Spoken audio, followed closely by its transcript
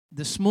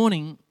This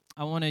morning,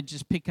 I want to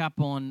just pick up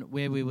on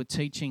where we were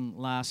teaching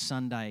last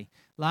Sunday.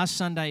 Last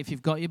Sunday, if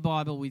you've got your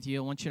Bible with you,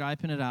 I want you to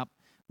open it up.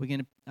 We're going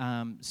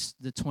to,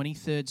 the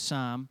 23rd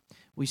Psalm.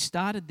 We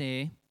started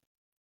there,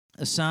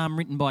 a psalm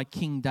written by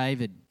King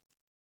David.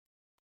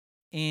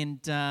 And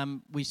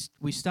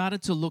we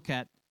started to look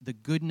at the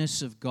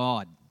goodness of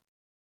God.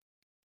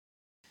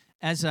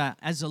 As a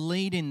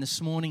lead in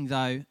this morning,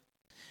 though,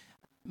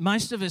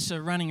 most of us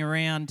are running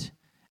around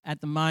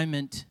at the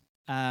moment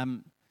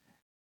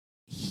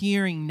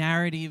hearing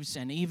narratives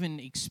and even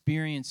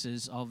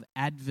experiences of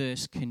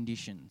adverse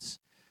conditions.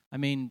 I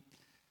mean,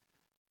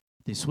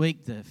 this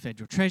week the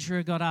Federal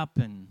Treasurer got up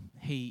and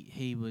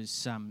he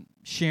was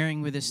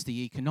sharing with us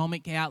the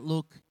economic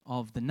outlook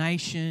of the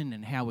nation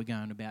and how we're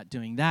going about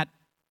doing that.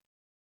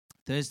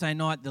 Thursday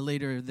night, the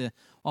Leader of the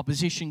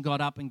Opposition got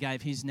up and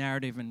gave his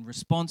narrative in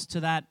response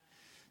to that.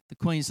 The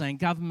Queensland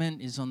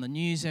government is on the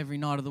news every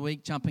night of the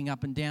week, jumping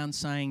up and down,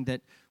 saying that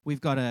we've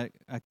got a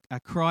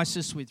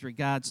crisis with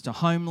regards to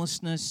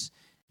homelessness,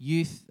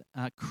 youth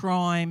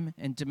crime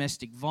and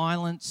domestic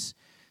violence.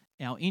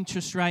 Our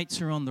interest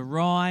rates are on the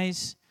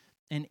rise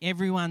and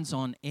everyone's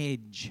on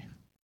edge.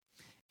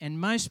 And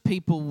most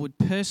people would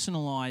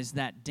personalise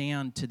that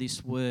down to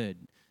this word.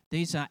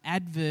 These are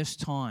adverse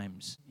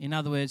times. In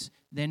other words,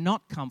 they're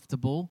not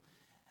comfortable,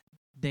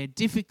 they're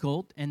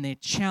difficult and they're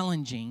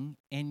challenging,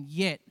 and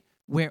yet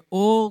we're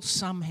all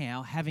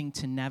somehow having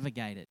to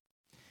navigate it.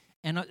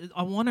 And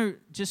I want to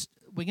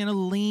we're going to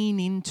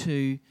lean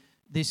into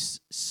this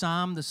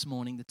psalm this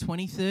morning, the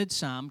 23rd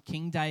Psalm,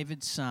 King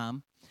David's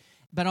psalm.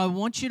 But I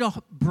want you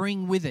to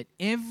bring with it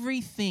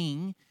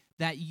everything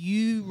that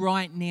you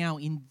right now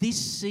in this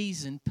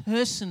season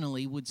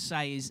personally would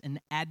say is an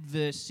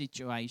adverse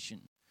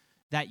situation.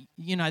 That,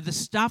 you know, the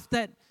stuff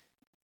that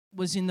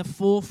was in the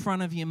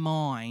forefront of your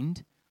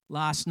mind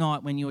last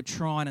night when you were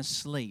trying to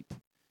sleep.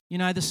 You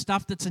know, the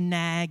stuff that's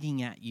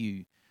nagging at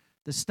you,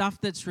 the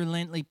stuff that's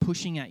relentlessly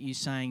pushing at you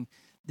saying,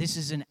 this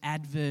is an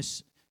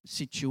adverse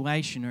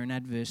situation or an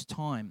adverse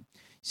time.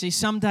 See,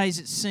 some days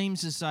it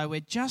seems as though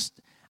we're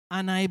just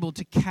unable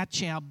to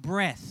catch our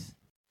breath.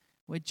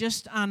 We're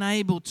just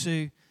unable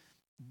to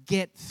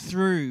get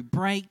through,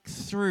 break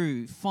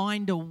through,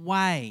 find a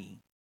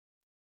way.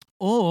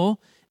 Or,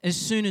 as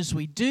soon as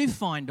we do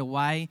find a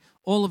way,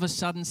 all of a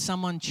sudden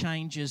someone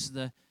changes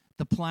the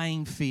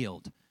playing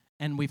field.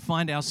 And we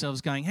find ourselves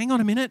going, hang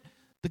on a minute,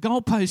 the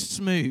goalpost's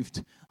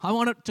moved. I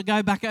want it to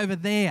go back over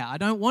there. I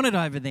don't want it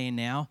over there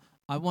now.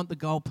 I want the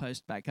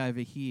goalpost back over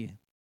here.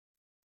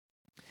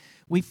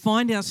 We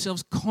find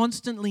ourselves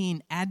constantly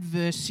in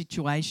adverse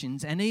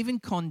situations and even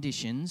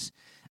conditions,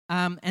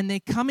 and they're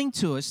coming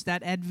to us,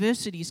 that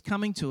adversity is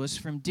coming to us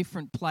from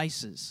different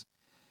places.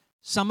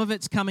 Some of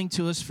it's coming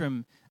to us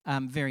from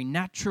very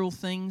natural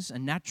things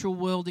and natural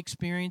world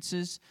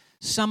experiences.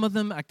 Some of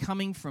them are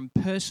coming from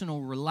personal,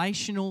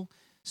 relational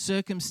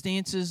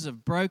circumstances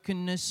of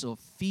brokenness or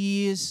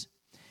fears.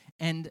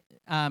 And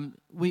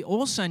we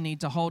also need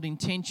to hold in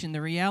tension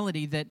the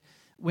reality that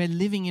we're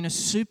living in a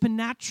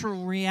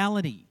supernatural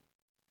reality.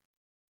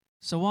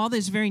 So while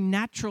there's very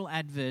natural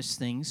adverse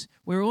things,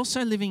 we're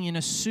also living in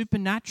a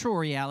supernatural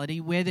reality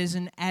where there's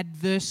an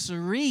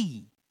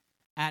adversary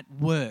at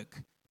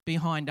work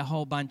behind a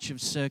whole bunch of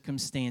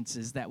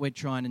circumstances that we're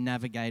trying to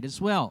navigate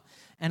as well.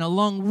 And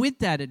along with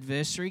that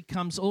adversary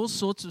comes all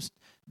sorts of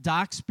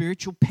dark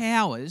spiritual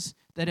powers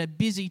that are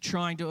busy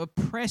trying to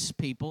oppress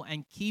people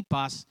and keep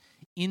us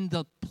in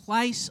the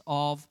place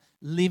of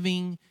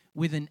living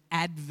with an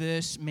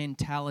adverse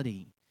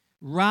mentality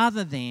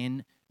rather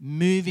than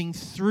moving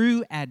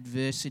through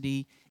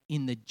adversity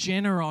in the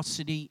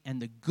generosity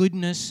and the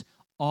goodness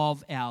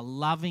of our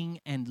loving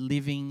and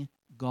living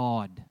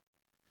God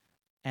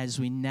as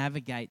we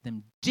navigate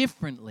them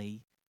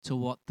differently to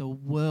what the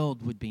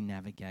world would be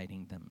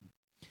navigating them.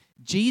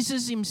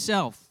 Jesus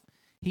himself,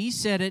 he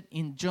said it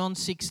in John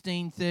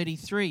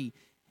 16:33.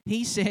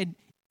 He said,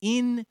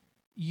 in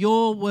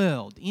your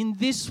world, in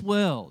this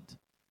world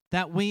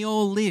that we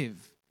all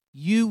live,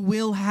 you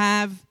will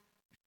have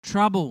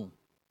trouble.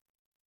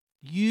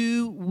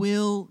 You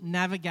will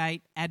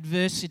navigate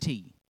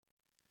adversity.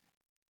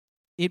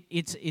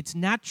 It's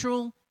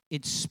natural,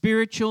 it's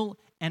spiritual,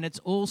 and it's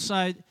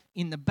also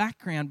in the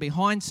background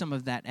behind some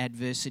of that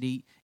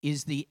adversity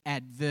is the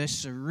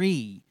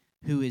adversary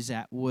who is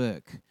at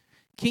work.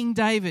 King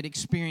David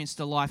experienced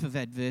a life of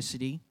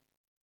adversity,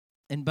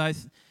 and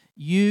both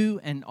you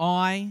and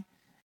I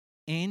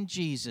and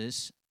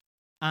Jesus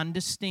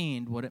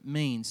understand what it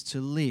means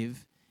to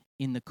live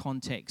in the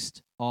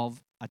context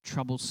of a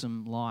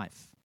troublesome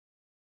life.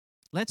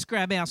 Let's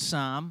grab our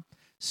psalm,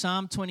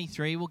 Psalm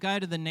 23. We'll go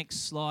to the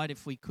next slide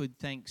if we could,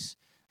 thanks.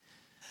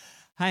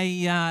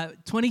 Hey,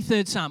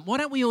 23rd Psalm. Why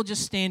don't we all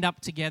just stand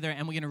up together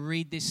and we're going to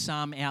read this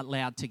psalm out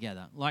loud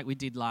together like we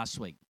did last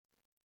week.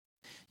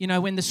 You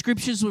know, when the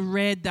scriptures were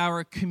read, they were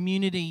a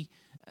community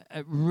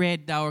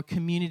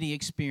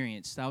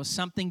experience. They were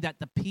something that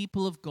the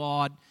people of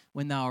God,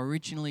 when they were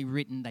originally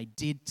written, they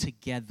did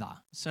together.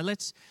 So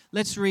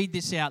let's read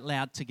this out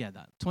loud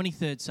together.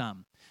 23rd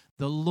Psalm.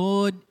 The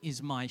Lord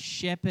is my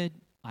shepherd,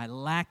 I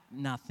lack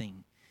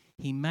nothing.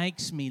 He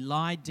makes me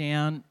lie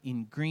down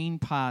in green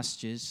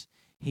pastures.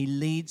 He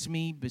leads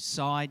me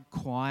beside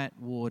quiet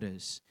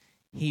waters.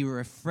 He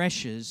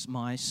refreshes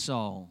my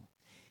soul.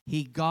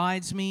 He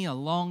guides me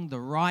along the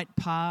right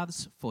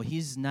paths for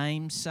his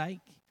name's sake.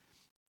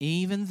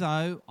 Even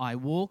though I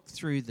walk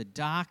through the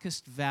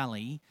darkest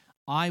valley,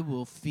 I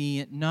will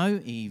fear no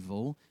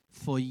evil,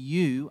 for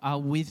you are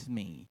with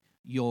me.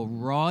 Your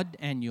rod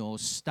and your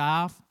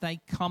staff,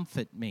 they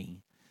comfort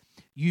me.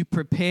 You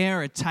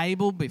prepare a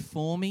table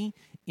before me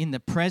in the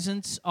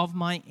presence of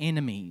my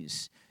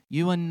enemies.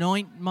 You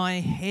anoint my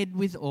head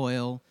with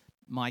oil,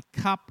 my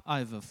cup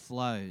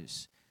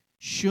overflows.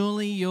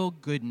 Surely your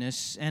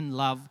goodness and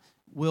love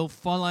will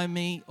follow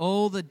me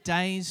all the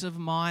days of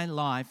my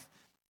life,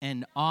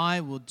 and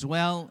I will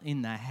dwell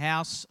in the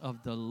house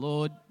of the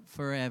Lord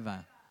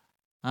forever.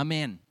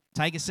 Amen.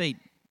 Take a seat.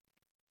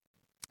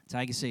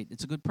 Take a seat.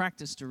 It's a good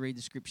practice to read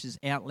the scriptures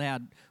out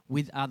loud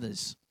with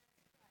others.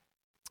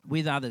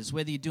 With others,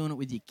 whether you're doing it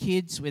with your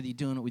kids, whether you're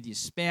doing it with your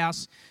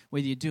spouse,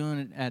 whether you're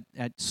doing it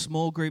at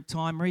small group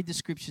time, read the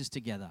scriptures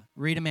together.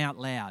 Read them out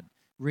loud.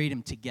 Read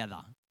them together.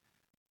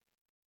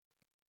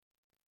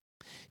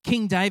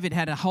 King David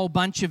had a whole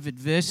bunch of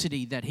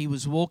adversity that he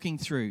was walking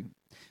through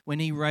when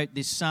he wrote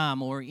this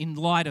psalm,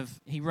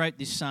 he wrote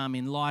this psalm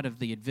in light of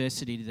the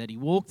adversity that he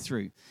walked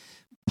through.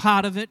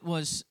 Part of it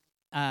was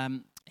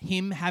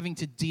him having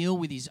to deal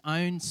with his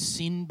own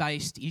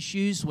sin-based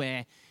issues,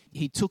 where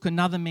he took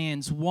another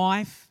man's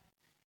wife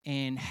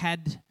and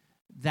had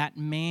that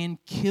man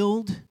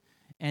killed,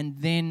 and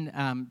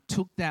then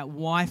took that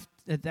wife,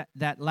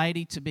 that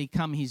lady, to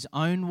become his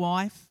own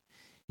wife.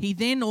 He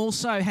then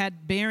also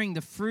had, bearing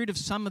the fruit of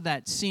some of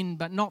that sin,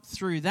 but not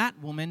through that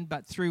woman,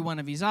 but through one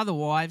of his other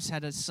wives,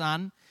 had a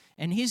son,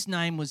 and his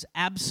name was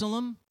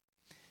Absalom.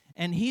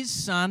 And his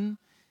son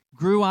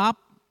grew up,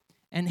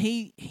 and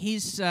he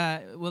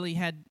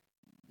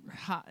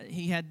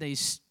had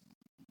these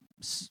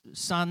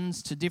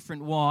sons to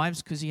different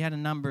wives, because he had a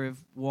number of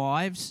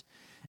wives.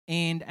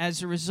 And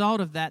as a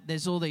result of that,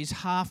 there's all these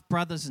half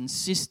brothers and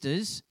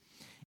sisters.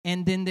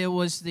 And then there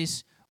was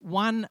this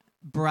one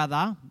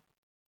brother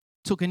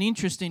took an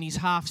interest in his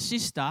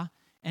half-sister,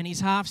 and his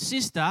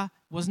half-sister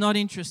was not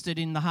interested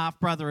in the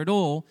half-brother at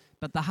all,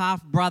 but the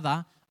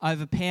half-brother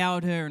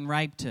overpowered her and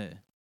raped her.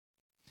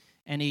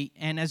 And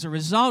as a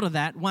result of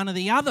that, one of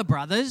the other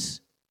brothers,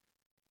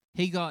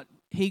 he got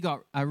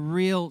a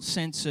real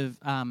sense of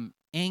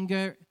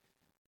anger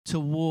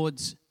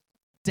towards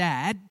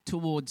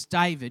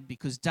David,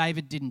 because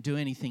David didn't do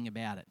anything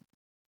about it.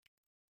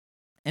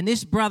 And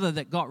this brother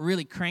that got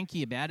really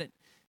cranky about it,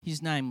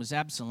 his name was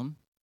Absalom.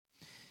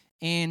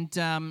 And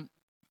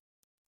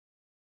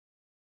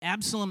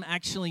Absalom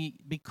actually,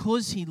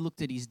 because he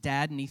looked at his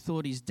dad and he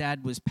thought his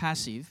dad was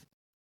passive,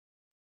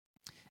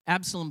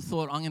 Absalom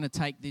thought, I'm going to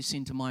take this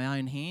into my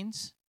own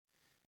hands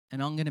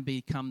and I'm going to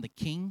become the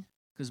king,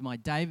 because my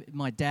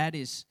dad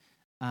is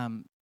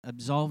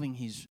absolving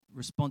his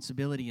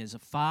responsibility as a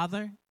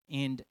father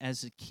and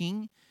as a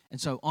king,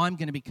 and so I'm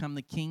going to become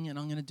the king and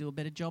I'm going to do a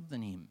better job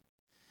than him.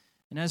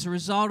 And as a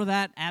result of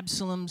that,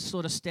 Absalom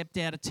sort of stepped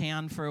out of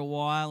town for a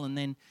while, and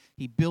then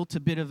he built a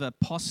bit of a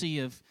posse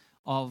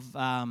of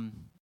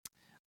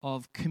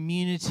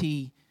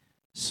community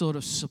sort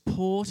of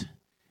support,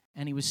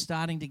 and he was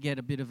starting to get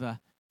a bit of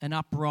an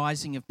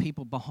uprising of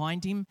people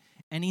behind him.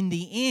 And in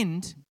the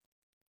end,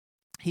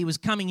 he was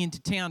coming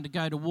into town to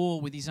go to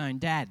war with his own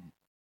dad,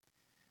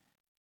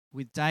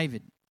 with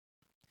David.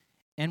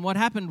 And what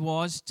happened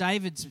was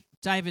David's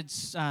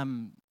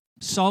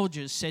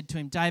soldiers said to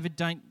him, David,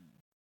 don't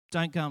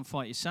go and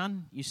fight your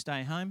son. You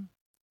stay home.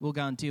 We'll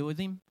go and deal with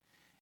him.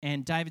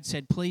 And David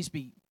said, please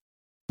be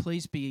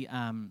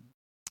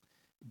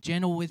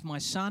gentle with my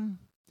son.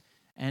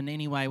 And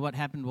anyway, what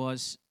happened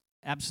was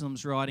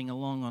Absalom's riding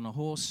along on a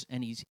horse,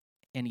 and his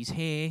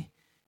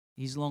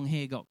long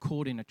hair got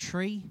caught in a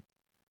tree.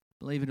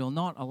 Believe it or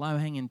not, a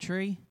low-hanging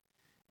tree.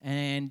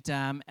 And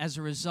as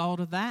a result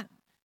of that,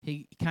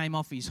 he came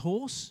off his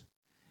horse,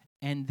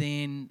 and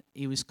then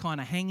he was kind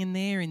of hanging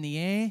there in the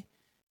air,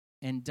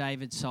 and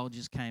David's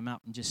soldiers came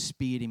up and just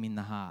speared him in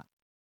the heart.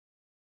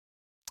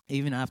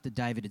 Even after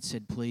David had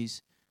said,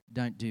 please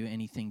don't do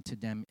anything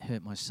to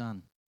hurt my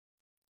son.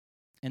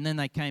 And then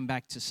they came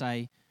back to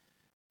say,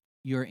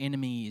 your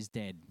enemy is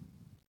dead.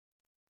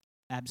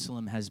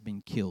 Absalom has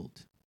been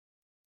killed.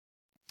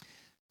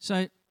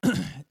 So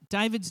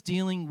David's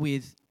dealing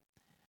with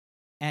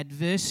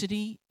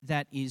adversity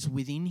that is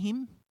within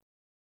him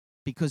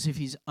because of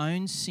his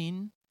own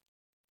sin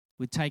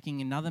with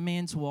taking another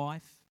man's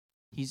wife,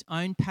 his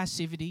own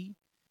passivity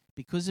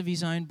because of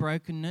his own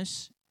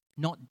brokenness,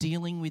 not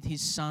dealing with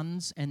his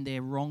sons and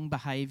their wrong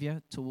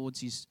behavior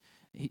towards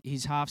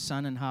his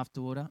half-son and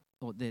half-daughter,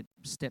 or their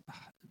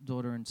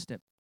step-daughter and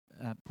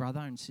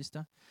step-brother and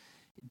sister.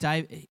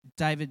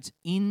 David's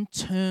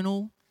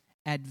internal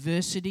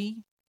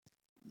adversity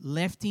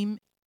left him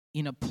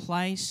in a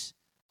place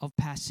of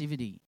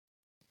passivity.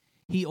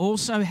 He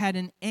also had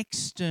an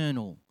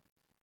external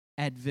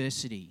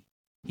adversity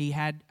He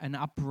had an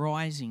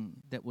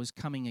uprising that was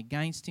coming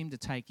against him to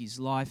take his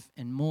life,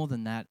 and more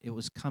than that, it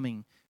was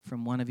coming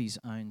from one of his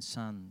own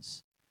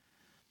sons.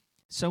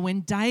 So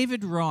when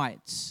David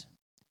writes,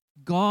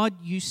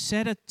 God, you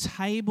set a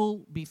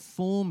table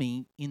before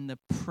me in the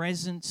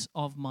presence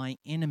of my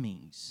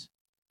enemies.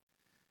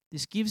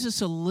 This gives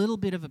us a little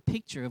bit of a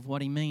picture of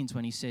what he means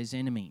when he says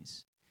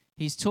enemies.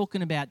 He's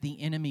talking about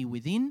the enemy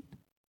within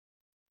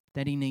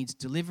that he needs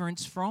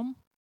deliverance from,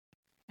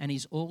 and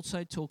he's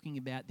also talking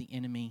about the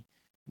enemy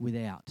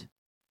without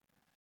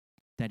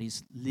that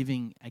is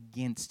living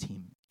against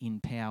him, in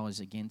powers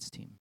against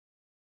him.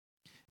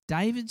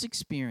 David's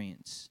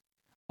experience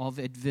of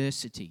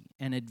adversity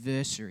and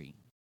adversary,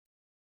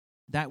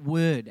 that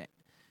word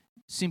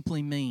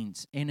simply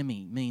means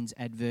enemy, means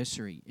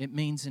adversary. It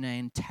means an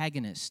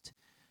antagonist,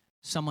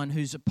 someone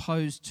who's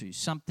opposed to,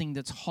 something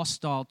that's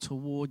hostile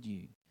toward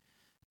you.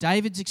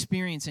 David's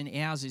experience and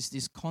ours is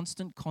this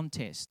constant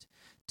contest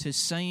to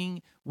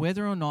seeing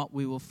whether or not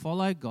we will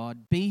follow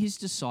God, be his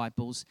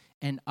disciples,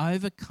 and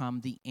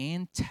overcome the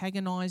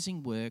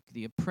antagonizing work,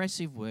 the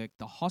oppressive work,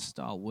 the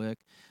hostile work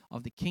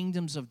of the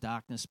kingdoms of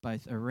darkness,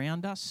 both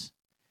around us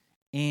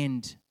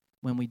and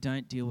when we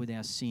don't deal with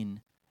our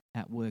sin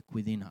at work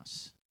within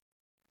us.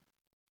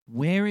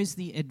 Where is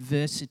the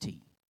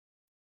adversity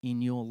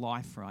in your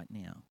life right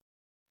now?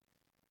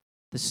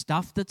 The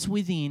stuff that's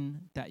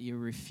within that we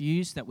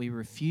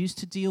refuse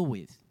to deal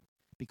with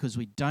because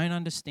we don't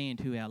understand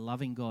who our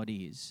loving God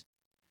is.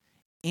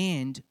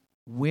 And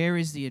where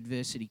is the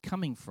adversity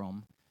coming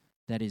from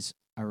that is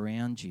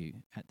around you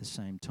at the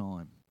same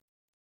time?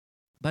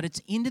 But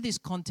it's into this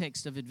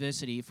context of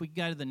adversity. If we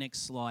go to the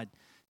next slide,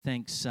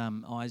 thanks,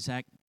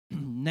 Isaac.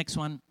 Next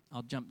one,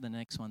 I'll jump to the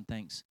next one,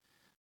 thanks.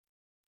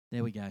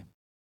 There we go.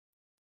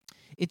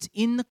 It's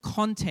in the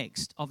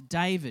context of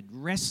David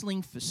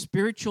wrestling for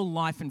spiritual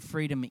life and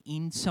freedom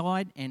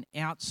inside and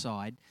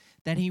outside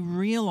that he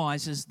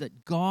realizes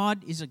that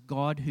God is a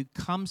God who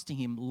comes to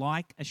him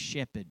like a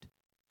shepherd.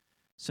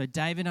 So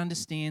David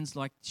understands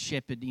like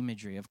shepherd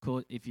imagery. Of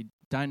course, if you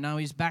don't know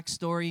his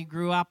backstory, he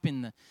grew up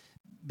in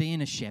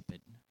being a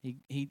shepherd.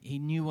 He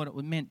knew what it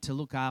meant to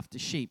look after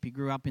sheep. He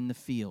grew up in the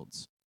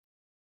fields.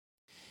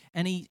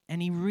 And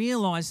he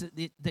realized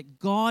that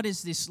God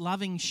is this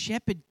loving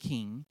shepherd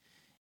king.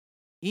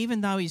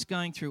 Even though he's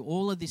going through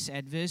all of this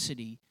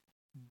adversity,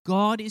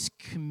 God is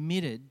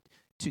committed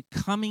to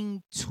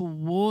coming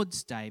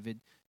towards David,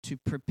 to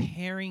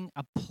preparing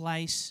a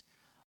place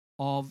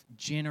of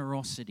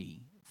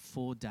generosity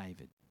for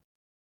David.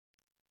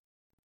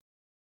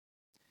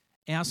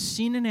 Our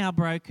sin and our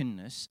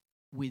brokenness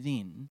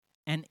within,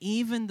 and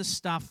even the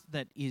stuff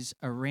that is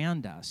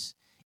around us,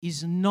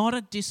 is not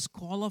a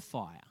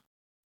disqualifier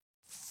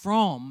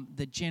from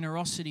the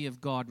generosity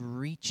of God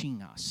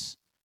reaching us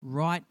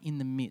right in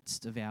the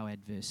midst of our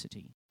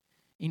adversity.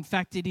 In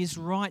fact, it is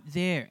right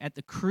there at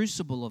the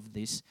crucible of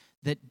this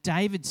that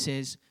David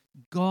says,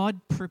 God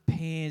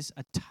prepares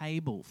a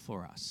table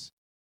for us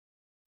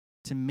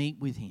to meet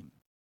with him.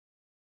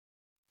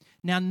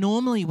 Now,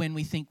 normally when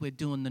we think we're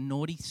doing the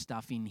naughty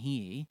stuff in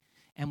here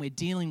and we're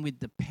dealing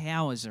with the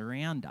powers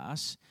around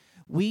us,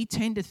 we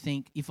tend to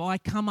think if I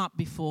come up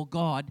before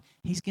God,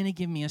 he's going to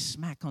give me a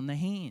smack on the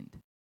hand.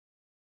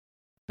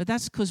 But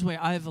that's because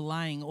we're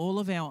overlaying all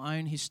of our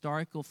own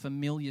historical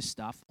familiar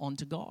stuff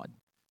onto God.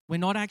 We're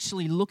not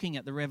actually looking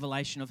at the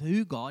revelation of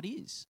who God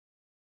is.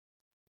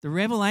 The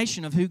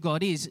revelation of who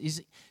God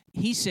is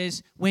he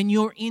says, when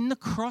you're in the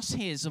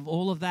crosshairs of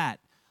all of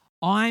that,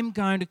 I'm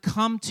going to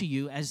come to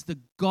you as the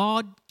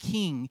God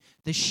King,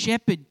 the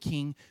Shepherd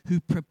King, who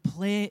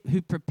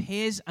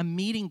prepares a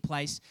meeting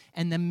place,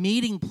 and the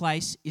meeting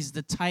place is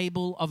the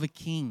table of a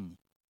king.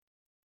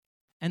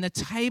 And the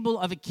table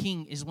of a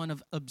king is one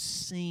of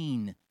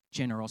obscene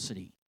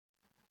generosity.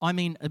 I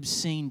mean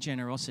obscene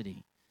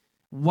generosity.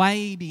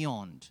 Way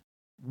beyond.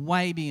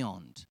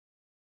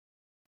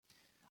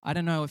 I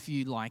don't know if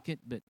you like it,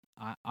 but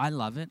I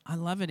love it. I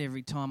love it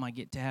every time I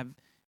get to have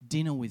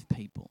dinner with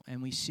people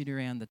and we sit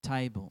around the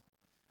table.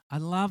 I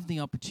love the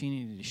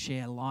opportunity to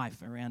share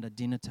life around a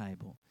dinner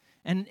table.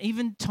 And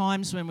even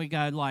times when we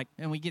go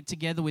and we get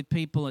together with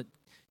people at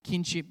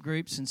kinship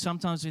groups, and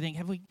sometimes we think,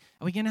 are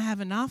we going to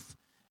have enough?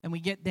 And we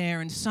get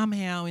there, and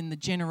somehow in the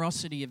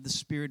generosity of the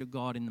Spirit of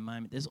God in the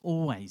moment, there's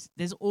always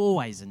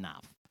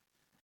enough.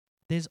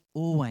 There's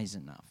always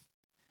enough.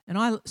 And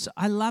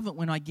I love it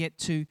when I get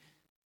to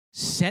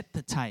set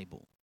the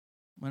table,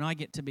 when I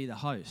get to be the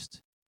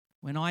host,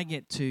 when I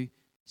get to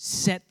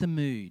set the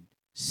mood,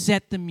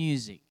 set the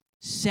music,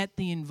 set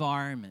the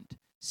environment,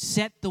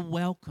 set the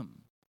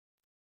welcome.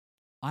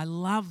 I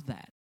love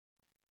that.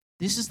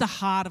 This is the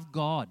heart of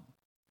God.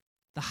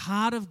 The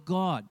heart of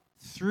God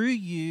through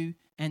you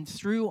and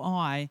through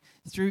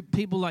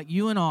people like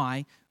you and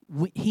I,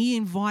 he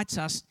invites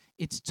us.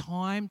 It's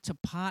time to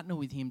partner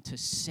with him to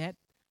set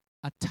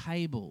a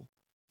table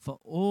for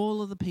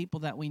all of the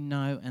people that we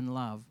know and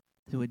love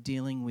who are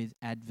dealing with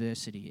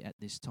adversity at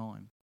this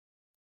time.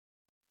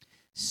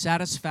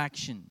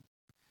 Satisfaction,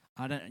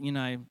 I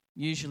don't,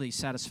 usually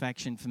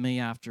satisfaction for me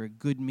after a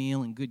good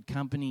meal and good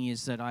company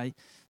is that I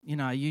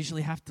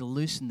usually have to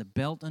loosen the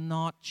belt a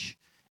notch,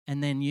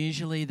 and then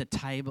usually the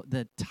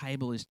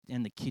table is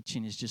and the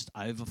kitchen is just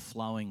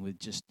overflowing with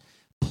just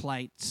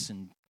plates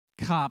and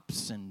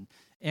cups, and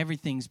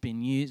everything's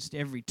been used,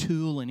 every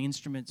tool and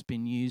instrument's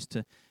been used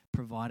to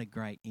provide a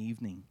great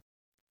evening.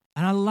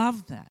 And I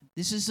love that.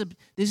 This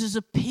is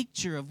a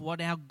picture of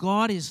what our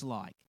God is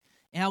like.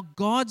 Our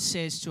God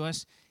says to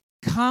us,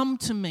 come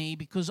to me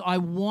because I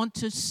want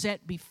to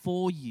set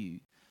before you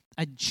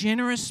a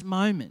generous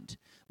moment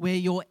where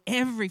your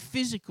every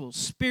physical,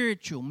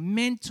 spiritual,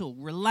 mental,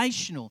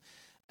 relational,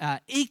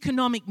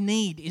 economic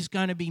need is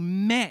going to be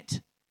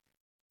met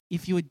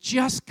if you would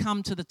just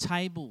come to the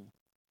table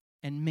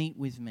and meet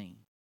with me.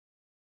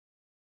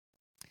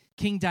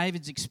 King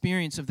David's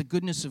experience of the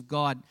goodness of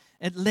God,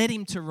 it led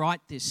him to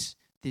write this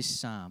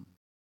psalm.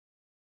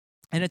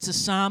 And it's a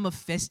psalm of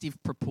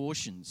festive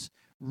proportions,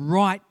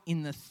 right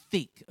in the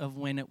thick of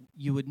when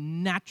you would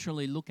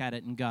naturally look at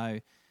it and go,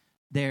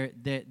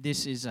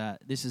 this is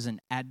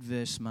an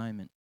adverse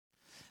moment.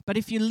 But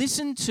if you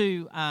listen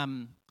to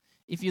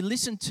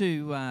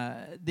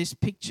this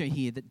picture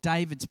here that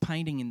David's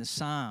painting in the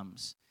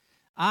Psalms,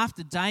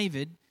 after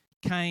David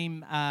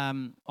came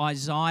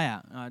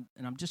Isaiah,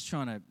 and I'm just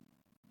trying to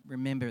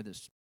remember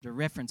the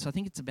reference. I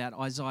think it's about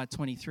Isaiah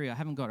 23. I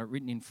haven't got it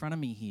written in front of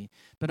me here.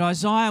 But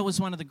Isaiah was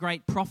one of the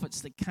great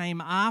prophets that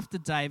came after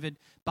David,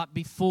 but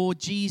before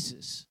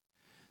Jesus.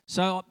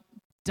 So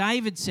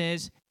David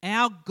says,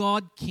 our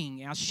God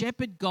King, our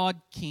shepherd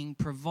God King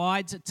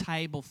provides a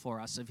table for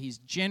us of his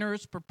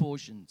generous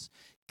proportions.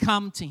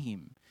 Come to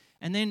him.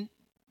 And then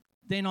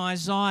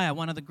Isaiah,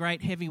 one of the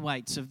great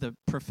heavyweights of the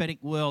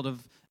prophetic world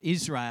of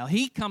Israel,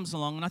 he comes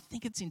along, and I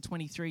think it's in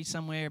 23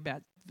 somewhere,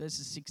 about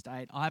verses 6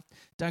 to 8.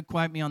 Don't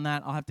quote me on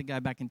that. I'll have to go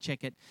back and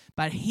check it.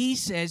 But he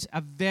says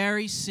a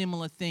very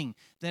similar thing,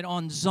 that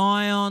on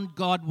Zion,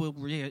 God will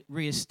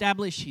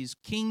reestablish his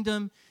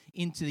kingdom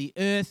into the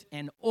earth,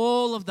 and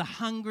all of the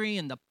hungry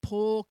and the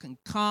poor can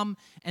come,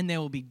 and there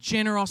will be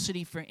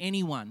generosity for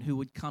anyone who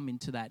would come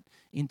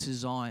into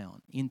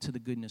Zion, into the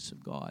goodness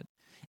of God.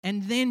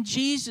 And then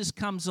Jesus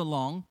comes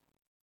along.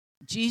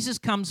 Jesus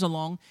comes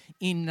along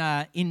in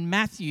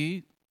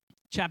Matthew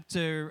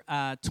chapter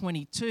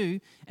 22,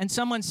 and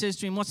someone says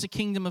to him, what's the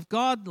kingdom of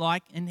God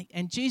like?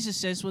 And Jesus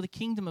says, well, the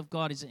kingdom of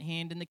God is at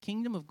hand, and the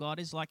kingdom of God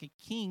is like a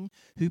king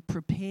who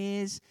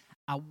prepares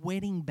a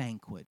wedding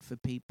banquet for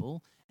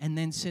people and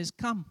then says,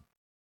 come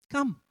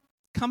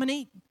and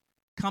eat,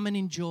 come and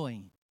enjoy.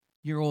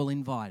 You're all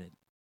invited.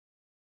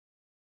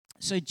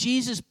 So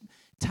Jesus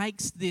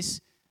takes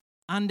this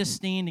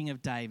understanding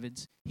of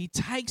David's, he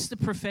takes the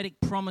prophetic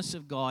promise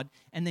of God,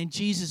 and then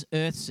Jesus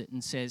earths it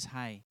and says,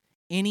 hey,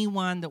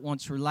 anyone that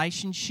wants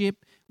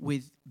relationship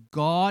with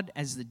God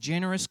as the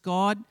generous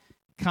God,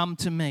 come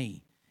to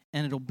me,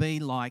 and it'll be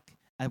like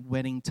a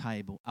wedding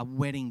table, a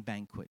wedding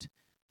banquet,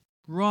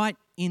 right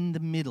in the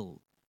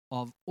middle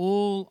of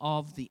all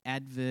of the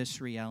adverse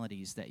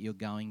realities that you're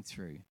going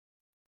through.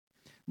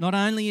 Not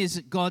only is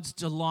it God's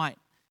delight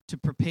to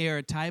prepare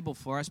a table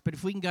for us, but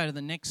if we can go to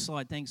the next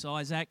slide, thanks,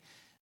 Isaac.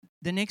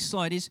 The next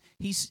slide is,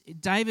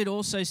 David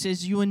also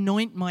says, you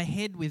anoint my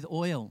head with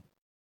oil.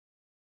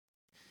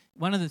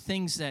 One of the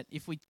things that,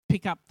 if we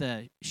pick up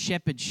the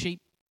shepherd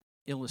sheep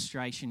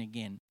illustration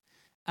again,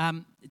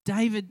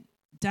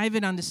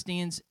 David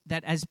understands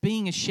that as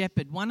being a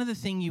shepherd, one of the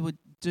things you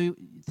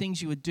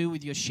would do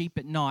with your sheep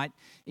at night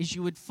is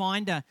you would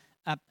find a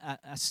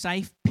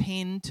safe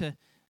pen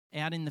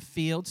out in the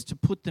fields to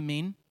put them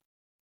in,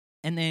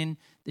 and then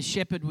the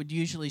shepherd would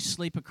usually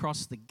sleep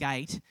across the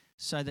gate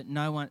so that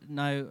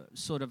no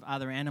sort of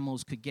other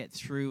animals could get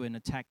through and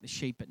attack the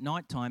sheep at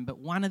nighttime. But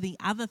one of the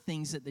other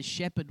things that the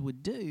shepherd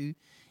would do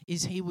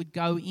is he would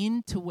go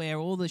into where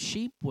all the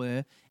sheep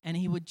were, and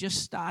he would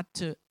just start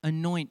to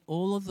anoint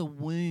all of the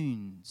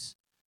wounds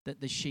that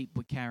the sheep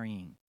were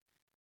carrying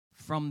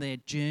from their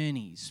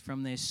journeys,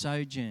 from their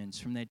sojourns,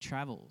 from their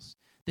travels.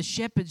 The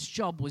shepherd's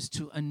job was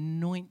to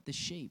anoint the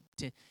sheep,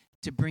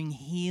 to bring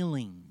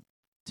healing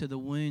to the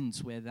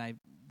wounds where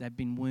they've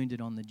been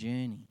wounded on the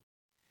journey.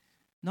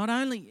 Not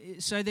only,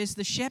 so there's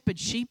the shepherd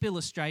sheep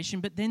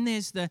illustration, but then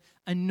there's the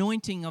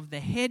anointing of the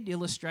head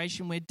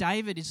illustration where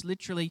David is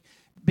literally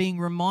being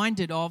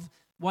reminded of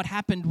what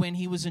happened when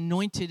he was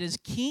anointed as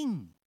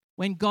king.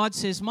 When God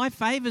says, my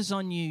favor's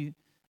on you,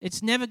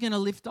 it's never going to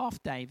lift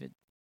off, David.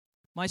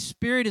 My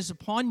spirit is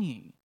upon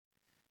you.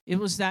 It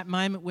was that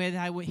moment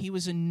where he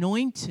was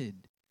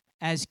anointed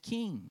as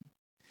king.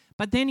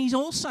 But then he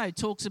also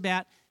talks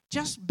about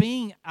just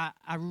being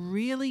a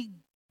really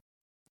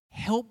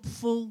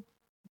helpful,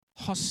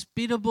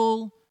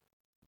 hospitable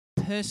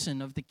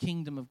person of the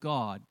kingdom of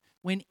God.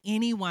 When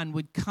anyone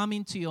would come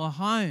into your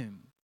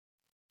home,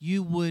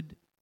 you would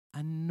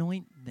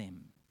anoint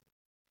them.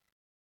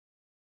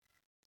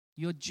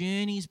 Your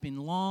journey's been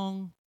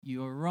long,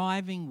 you're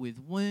arriving with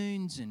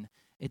wounds, and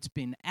it's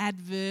been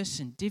adverse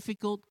and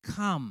difficult.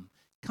 Come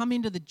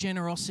into the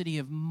generosity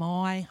of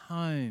my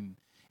home,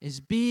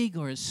 as big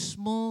or as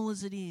small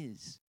as it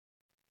is.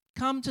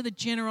 Come to the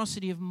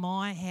generosity of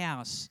my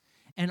house,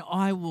 and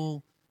I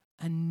will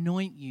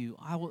anoint you.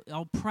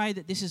 I'll pray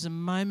that this is a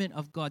moment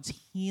of God's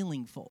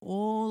healing for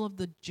all of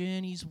the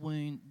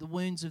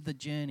wounds of the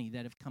journey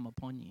that have come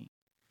upon you.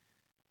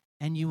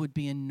 And you would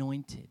be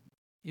anointed.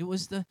 It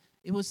was the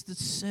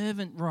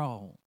servant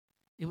role.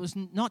 It was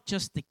not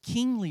just the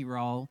kingly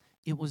role,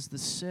 it was the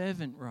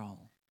servant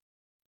role.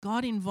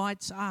 God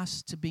invites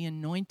us to be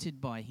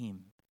anointed by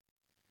him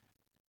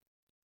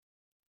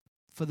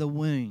for the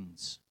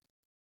wounds,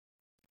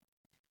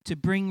 to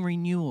bring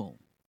renewal,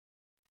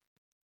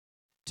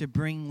 to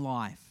bring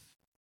life.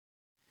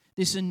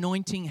 This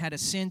anointing had a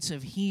sense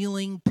of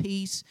healing,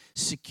 peace,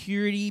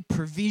 security,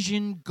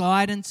 provision,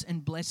 guidance,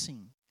 and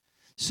blessing.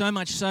 So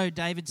much so,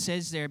 David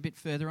says there a bit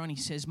further on, he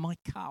says, my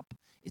cup,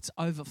 it's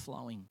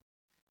overflowing.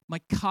 My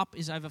cup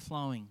is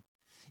overflowing.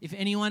 If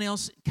anyone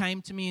else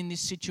came to me in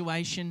this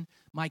situation,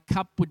 my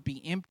cup would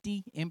be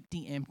empty,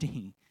 empty,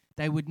 empty.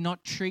 They would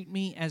not treat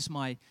me as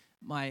my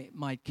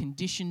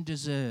condition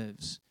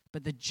deserves.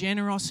 But the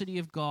generosity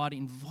of God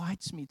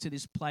invites me to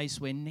this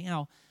place where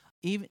now,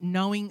 even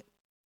knowing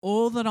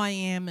all that I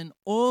am and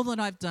all that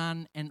I've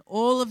done and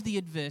all of the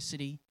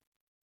adversity,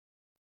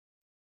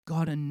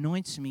 God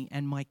anoints me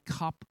and my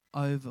cup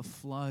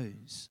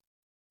overflows.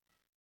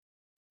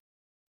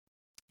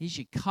 Is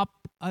your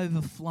cup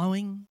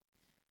overflowing?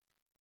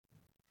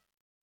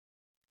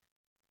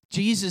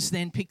 Jesus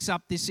then picks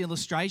up this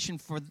illustration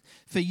for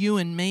you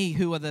and me,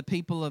 who are the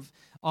people of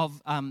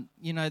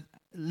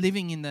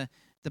living in the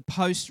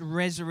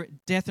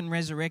post-death and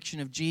resurrection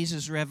of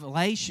Jesus'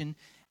 revelation,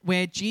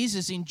 where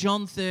Jesus in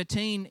John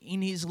 13,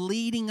 in his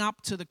leading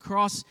up to the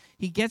cross,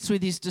 he gets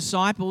with his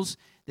disciples.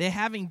 They're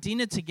having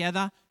dinner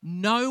together.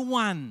 No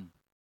one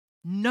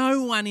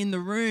in the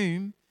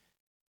room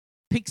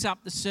picks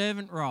up the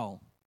servant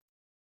role.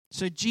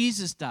 So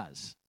Jesus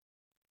does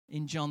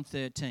in John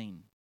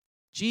 13.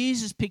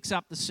 Jesus picks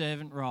up the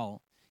servant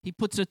role. He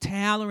puts a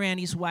towel around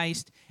his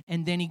waist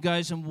and then he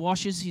goes and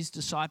washes his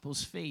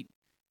disciples' feet.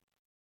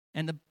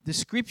 And the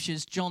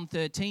scriptures, John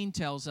 13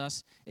 tells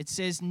us, it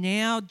says,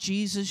 now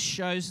Jesus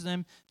shows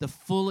them the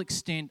full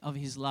extent of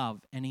his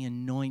love and he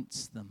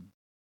anoints them,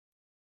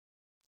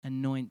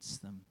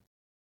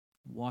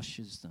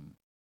 washes them,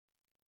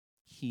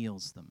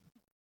 heals them,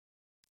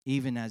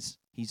 even as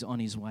he's on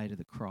his way to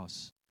the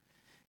cross.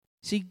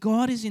 See,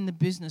 God is in the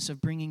business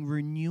of bringing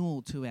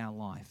renewal to our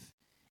life,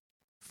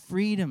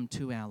 freedom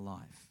to our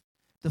life,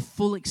 the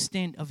full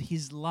extent of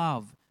his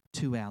love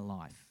to our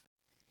life.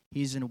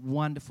 He's a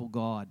wonderful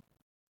God.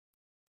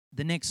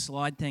 The next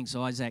slide, thanks,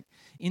 Isaac.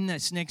 In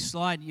this next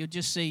slide, you'll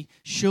just see,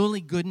 surely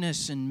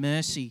goodness and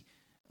mercy,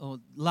 or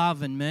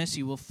love and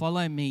mercy will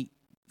follow me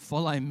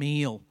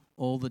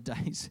all the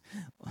days,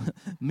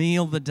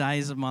 meal the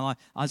days of my life.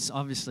 I was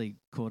obviously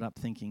caught up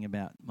thinking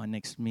about my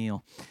next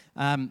meal,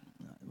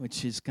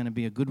 which is going to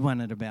be a good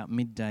one at about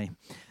midday.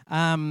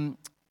 And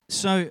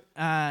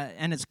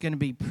it's going to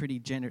be pretty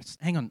generous.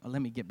 Hang on,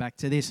 let me get back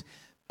to this.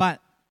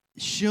 But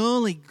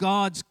surely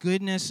God's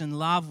goodness and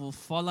love will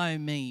follow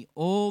me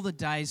all the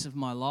days of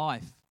my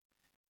life.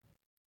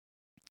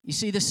 You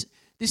see, this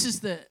is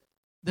the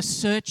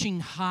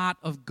searching heart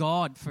of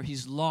God for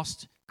his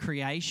lost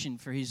creation,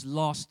 for his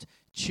lost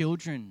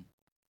children.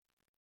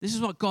 This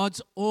is what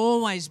God's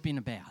always been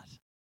about.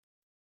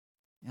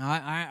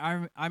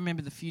 I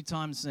remember the few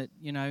times that,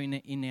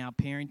 in our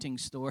parenting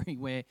story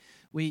where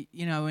we,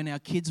 when our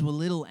kids were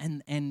little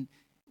and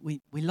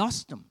we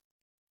lost them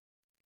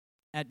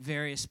at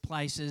various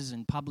places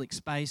and public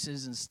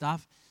spaces and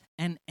stuff.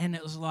 And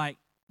it was like,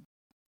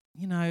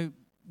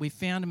 we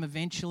found them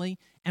eventually.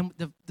 And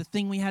the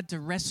thing we had to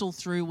wrestle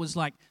through was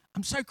like,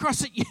 I'm so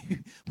cross at you.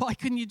 Why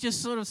couldn't you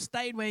just sort of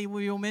stay where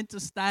we were meant to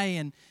stay?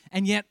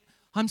 And yet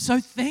I'm so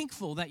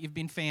thankful that you've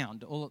been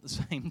found all at the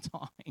same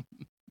time.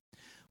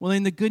 Well,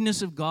 in the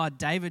goodness of God,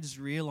 David's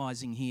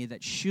realizing here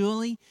that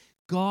surely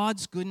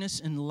God's goodness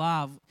and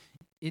love,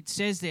 it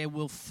says there,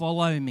 will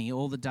follow me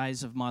all the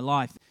days of my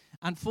life.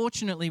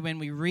 Unfortunately, when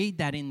we read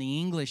that in the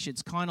English,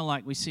 it's kind of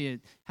like we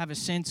have a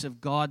sense of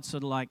God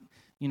sort of like,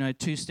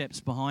 2 steps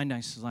behind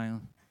us, like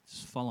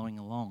just following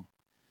along.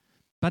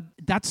 But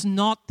that's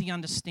not the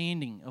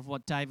understanding of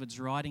what David's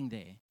writing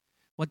there.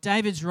 What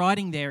David's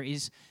writing there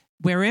is,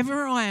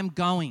 wherever I am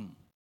going,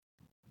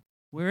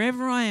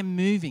 wherever I am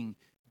moving,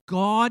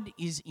 God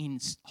is in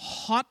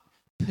hot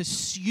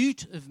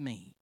pursuit of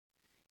me.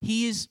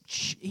 He is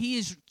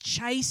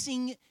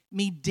chasing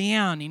me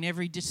down in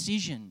every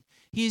decision.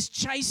 He is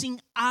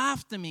chasing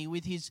after me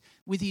with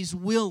his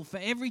will for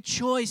every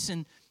choice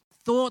and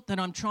thought that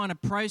I'm trying to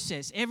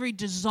process, every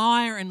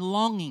desire and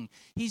longing.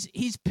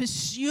 He's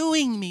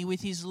pursuing me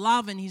with his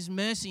love and his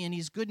mercy and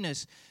his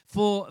goodness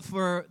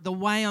for the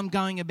way I'm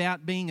going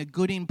about being a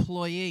good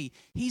employee.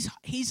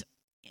 He's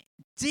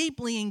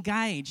deeply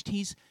engaged.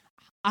 He's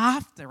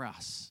after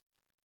us.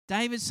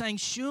 David's saying,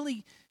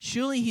 surely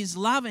his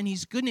love and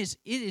his goodness,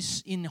 it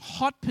is in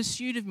hot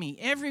pursuit of me.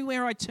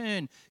 Everywhere I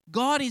turn,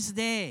 God is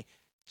there,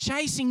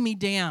 chasing me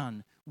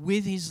down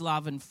with his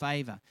love and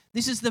favor.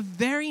 This is the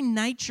very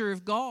nature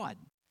of God.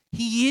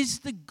 He is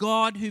the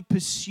God who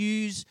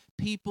pursues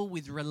people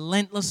with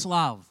relentless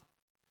love.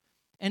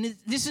 And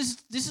this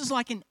is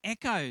like an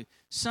echo.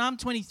 Psalm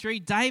 23,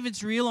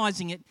 David's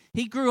realizing it.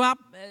 He grew up,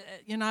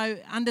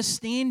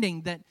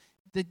 understanding that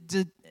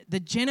the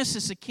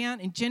Genesis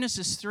account in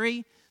Genesis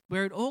 3,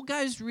 where it all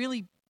goes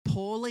really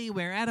poorly,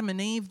 where Adam and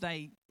Eve,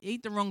 they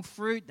eat the wrong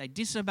fruit, they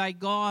disobey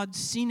God,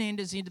 sin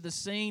enters into the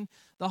scene,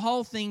 the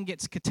whole thing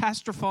gets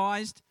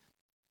catastrophized.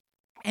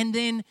 And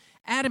then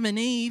Adam and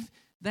Eve,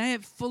 they're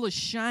full of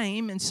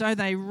shame, and so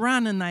they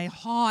run and they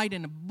hide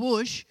in a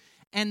bush,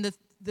 and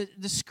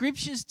the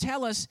scriptures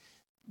tell us,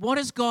 what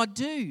does God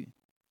do?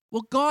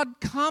 Well,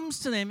 God comes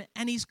to them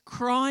and his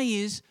cry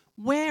is,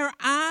 where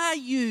are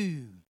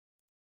you?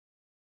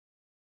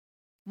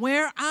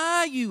 Where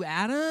are you,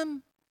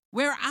 Adam?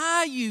 Where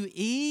are you,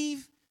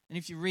 Eve? And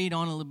if you read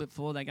on a little bit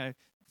further, they go,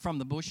 from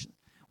the bush,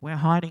 we're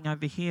hiding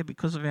over here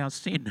because of our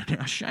sin and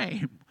our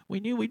shame. We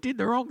knew we did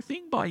the wrong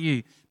thing by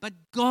you. But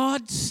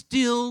God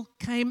still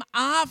came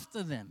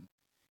after them.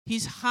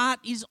 His heart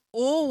is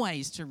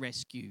always to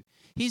rescue.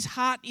 His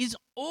heart is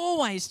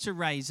always to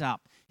raise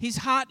up. His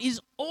heart is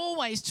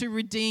always to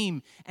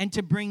redeem and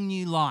to bring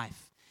new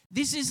life.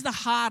 This is the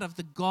heart of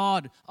the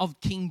God of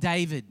King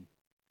David.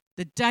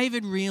 That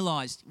David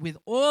realized with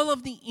all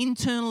of the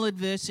internal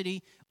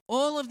adversity,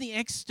 all of the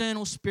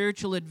external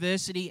spiritual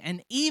adversity,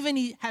 and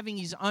even having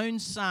his own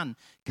son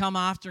come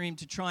after him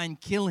to try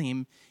and kill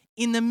him,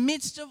 in the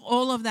midst of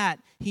all of that,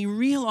 he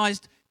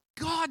realized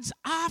God's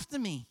after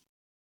me.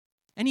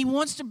 And he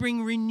wants to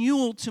bring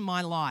renewal to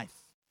my life.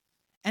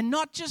 And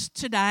not just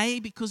today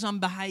because I'm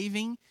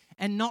behaving,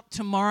 and not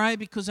tomorrow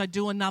because I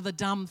do another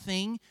dumb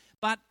thing,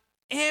 but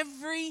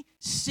every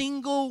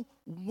single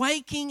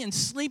waking and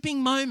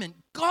sleeping moment,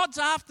 God's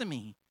after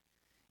me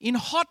in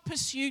hot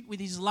pursuit with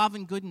his love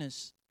and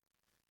goodness.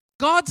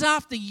 God's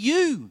after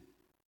you.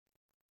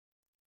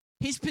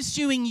 He's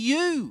pursuing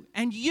you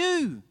and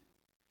you.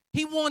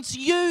 He wants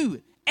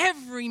you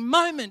every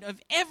moment of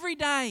every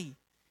day.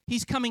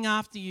 He's coming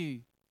after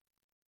you.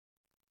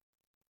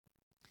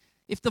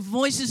 If the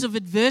voices of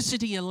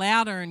adversity are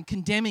louder and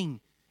condemning,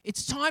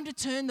 it's time to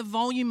turn the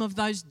volume of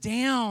those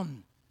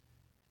down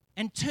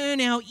and turn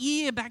our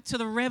ear back to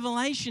the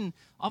revelation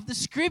of the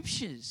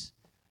scriptures,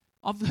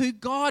 of who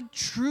God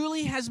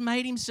truly has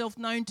made himself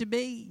known to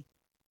be.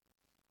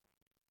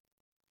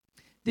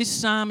 This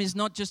psalm is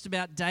not just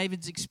about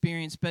David's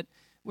experience, but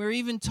we're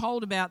even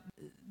told about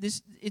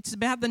this. It's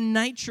about the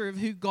nature of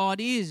who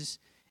God is.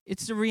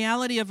 It's the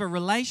reality of a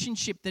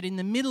relationship that in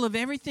the middle of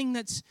everything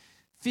that's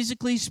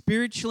physically,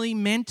 spiritually,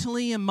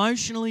 mentally,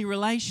 emotionally,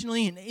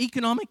 relationally, and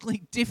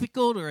economically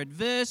difficult or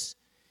adverse,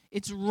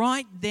 it's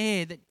right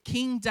there that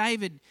King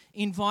David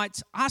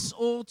invites us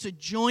all to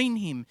join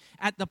him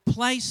at the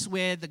place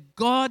where the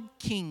God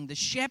King, the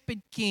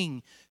Shepherd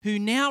King, who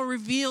now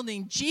revealed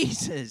in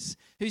Jesus,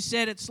 who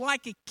said it's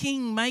like a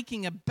king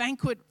making a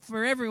banquet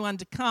for everyone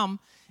to come,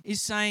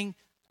 is saying,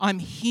 I'm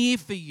here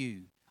for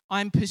you.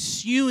 I'm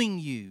pursuing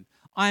you.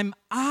 I'm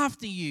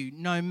after you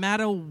no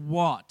matter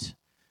what.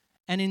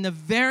 And in the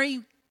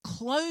very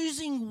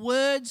closing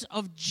words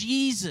of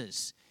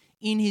Jesus,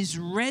 in his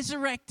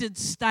resurrected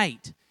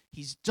state,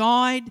 he's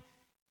died,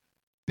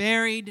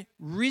 buried,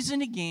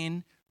 risen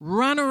again,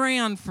 run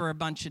around for a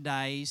bunch of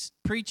days,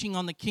 preaching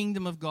on the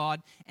kingdom of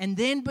God, and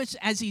then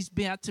as he's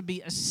about to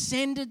be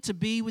ascended to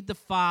be with the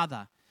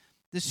Father,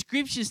 the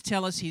scriptures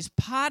tell us his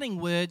parting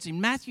words in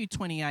Matthew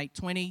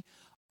 28:20,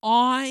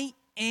 I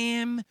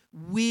am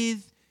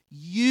with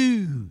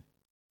you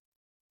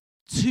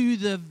to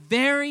the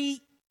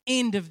very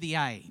end of the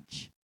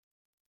age.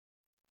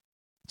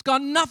 It's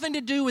got nothing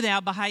to do with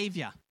our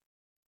behavior.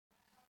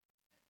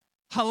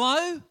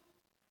 Hello?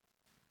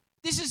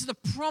 This is the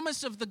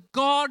promise of the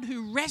God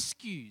who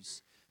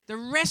rescues, the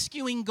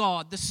rescuing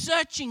God, the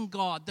searching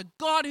God, the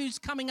God who's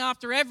coming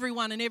after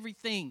everyone and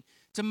everything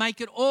to make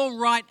it all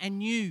right and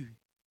new.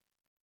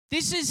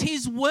 This is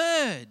his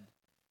word,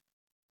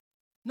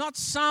 not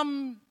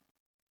some,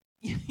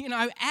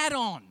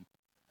 add-on.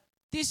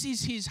 This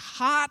is his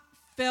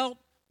heartfelt,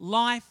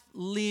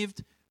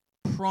 life-lived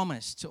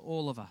promise to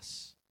all of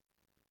us.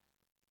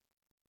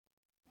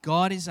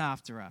 God is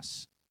after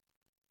us.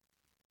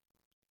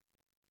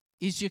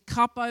 Is your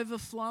cup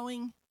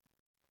overflowing?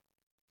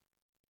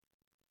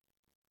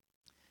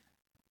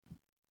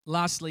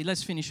 Lastly,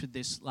 let's finish with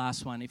this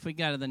last one. If we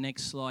go to the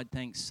next slide,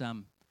 thanks,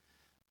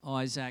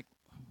 Isaac.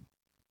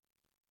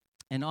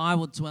 And I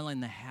will dwell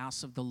in the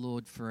house of the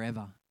Lord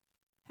forever.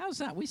 How's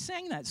that? We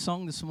sang that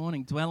song this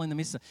morning, Dwell in the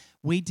Midst of.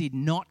 We did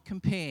not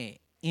compare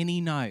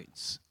any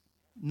notes,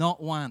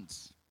 not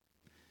once.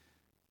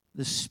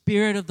 The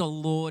Spirit of the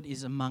Lord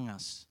is among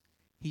us.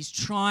 He's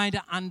trying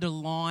to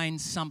underline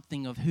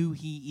something of who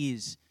he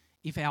is.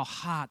 If our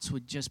hearts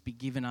would just be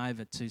given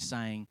over to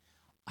saying,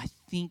 I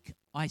think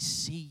I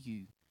see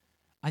you.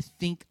 I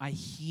think I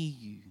hear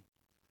you.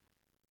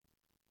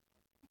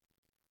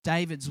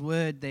 David's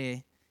word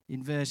there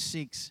in verse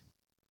 6,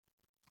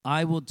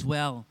 I will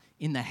dwell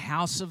in the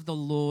house of the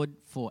Lord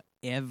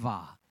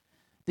forever.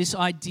 This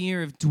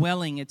idea of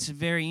dwelling, it's a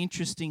very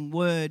interesting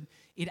word.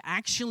 It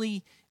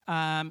actually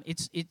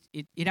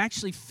it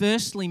actually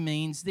firstly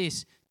means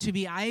this: to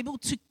be able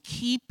to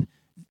keep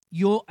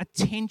your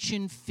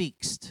attention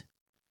fixed.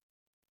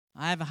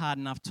 I have a hard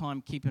enough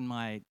time keeping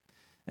my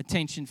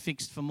attention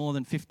fixed for more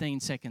than 15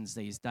 seconds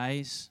these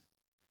days.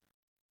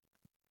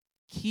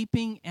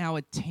 Keeping our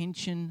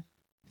attention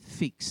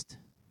fixed,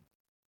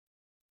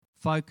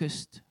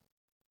 focused,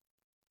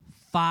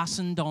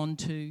 fastened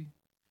onto,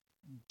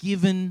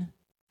 given.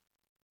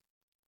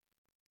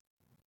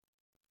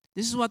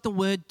 This is what the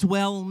word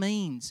dwell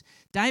means.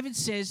 David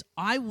says,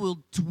 I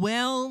will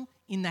dwell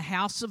in the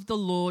house of the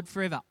Lord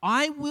forever.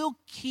 I will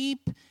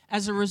keep,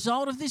 as a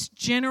result of this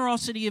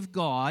generosity of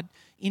God,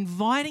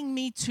 inviting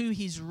me to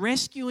his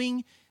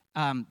rescuing,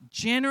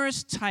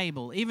 generous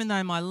table. Even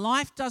though my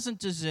life doesn't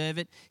deserve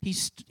it,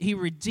 he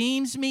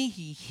redeems me,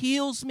 he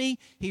heals me,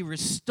 he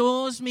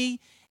restores me.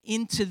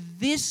 Into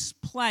this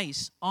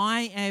place,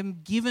 I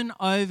am given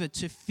over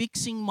to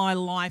fixing my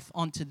life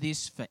onto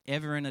this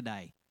forever and a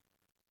day.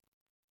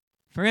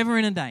 Forever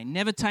and a day,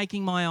 never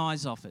taking my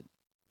eyes off it.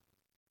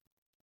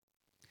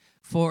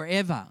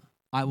 Forever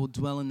I will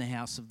dwell in the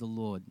house of the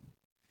Lord.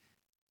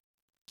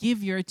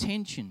 Give your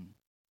attention.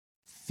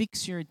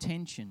 Fix your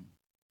attention.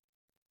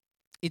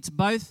 It's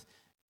both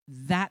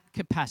that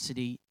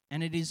capacity,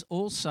 and it is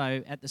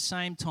also at the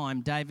same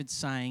time David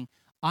saying,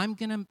 I'm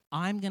gonna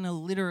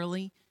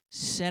literally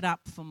set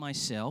up for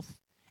myself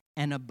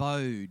an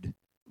abode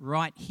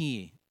right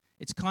here.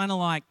 It's kind of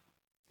like,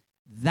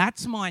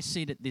 that's my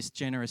seat at this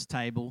generous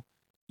table.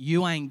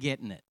 You ain't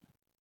getting it,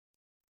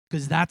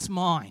 because that's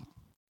mine.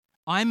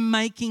 I'm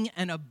making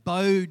an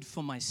abode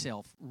for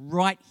myself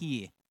right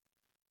here.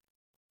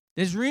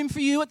 There's room for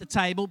you at the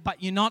table,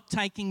 but you're not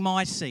taking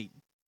my seat.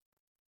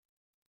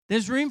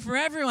 There's room for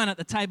everyone at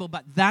the table,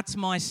 but that's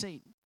my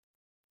seat.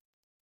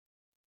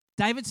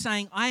 David's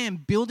saying, I am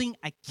building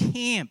a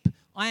camp.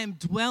 I am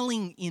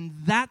dwelling in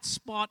that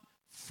spot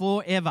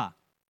forever.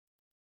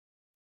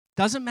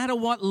 Doesn't matter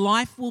what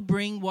life will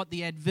bring, what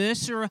the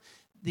adversary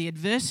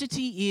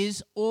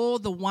is, or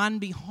the one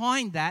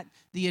behind that,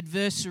 the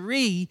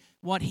adversary,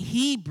 what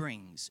he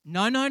brings.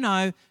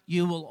 No.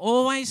 You will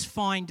always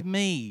find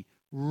me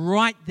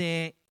right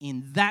there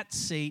in that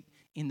seat,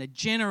 in the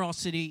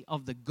generosity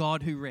of the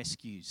God who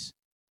rescues.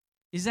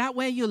 Is that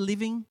where you're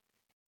living?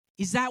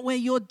 Is that where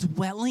you're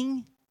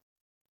dwelling?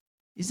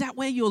 Is that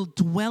where you're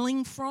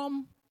dwelling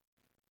from?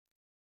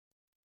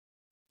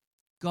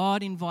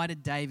 God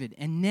invited David,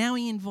 and now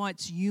he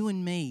invites you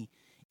and me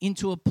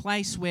into a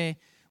place where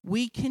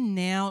we can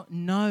now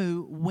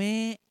know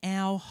where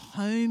our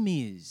home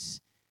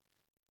is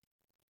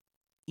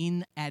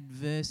in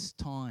adverse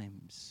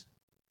times.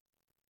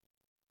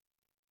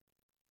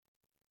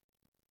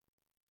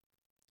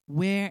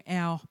 Where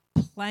our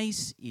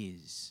place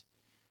is.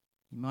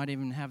 You might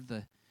even have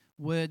the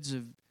words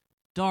of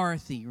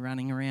Dorothy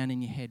running around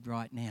in your head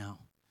right now,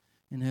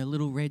 and her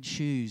little red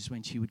shoes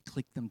when she would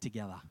click them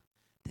together.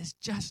 There's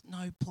just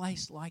no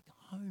place like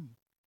home.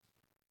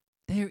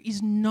 There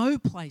is no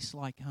place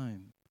like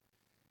home.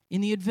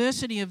 In the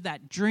adversity of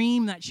that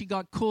dream that she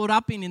got caught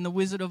up in The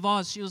Wizard of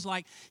Oz, she was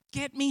like,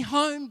 get me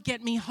home,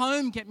 get me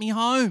home, get me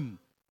home.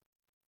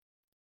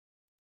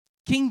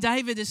 King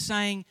David is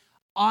saying,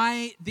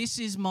 this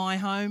is my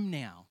home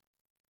now.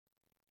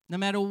 No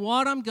matter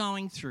what I'm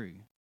going through,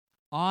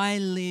 I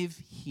live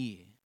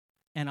here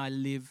and I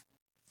live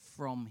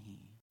from here.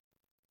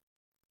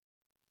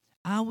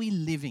 Are we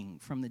living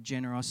from the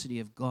generosity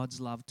of God's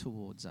love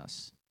towards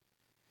us?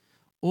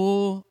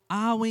 Or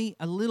are we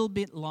a little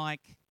bit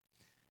like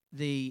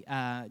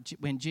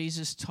when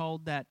Jesus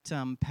told that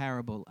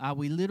parable? Are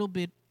we a little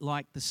bit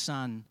like the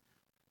son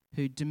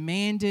who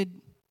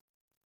demanded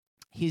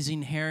his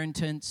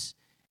inheritance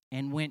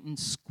and went and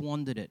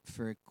squandered it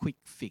for a quick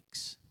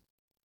fix?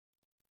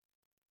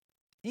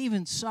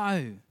 Even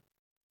so,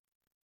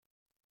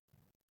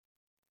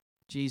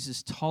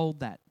 Jesus told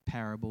that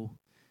parable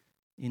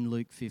in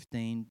Luke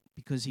 15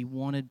 because he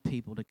wanted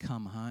people to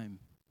come home.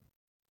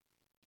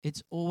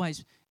 It's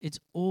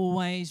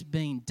always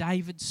been,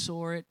 David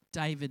saw it,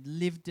 David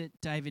lived it,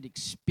 David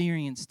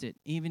experienced it,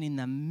 even in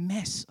the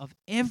mess of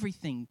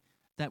everything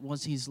that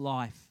was his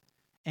life.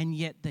 And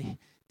yet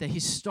the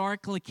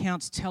historical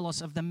accounts tell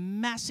us of the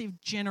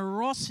massive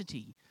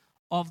generosity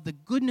of the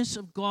goodness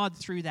of God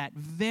through that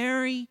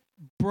very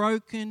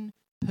broken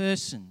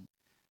person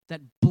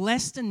that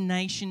blessed a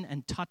nation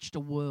and touched a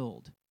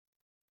world.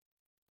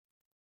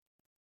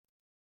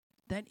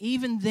 That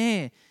even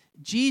there,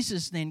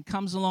 Jesus then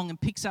comes along and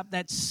picks up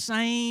that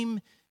same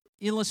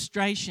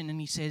illustration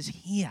and he says,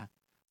 here,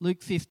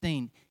 Luke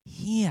 15,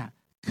 here,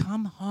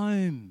 come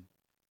home.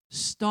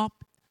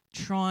 Stop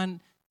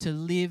trying to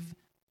live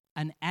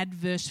an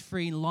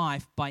adverse-free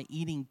life by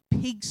eating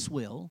pig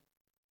swill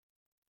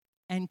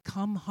and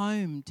come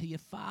home to your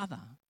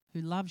Father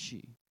who loves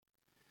you.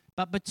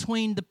 But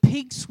between the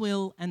pig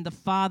swill and the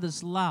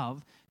Father's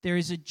love, there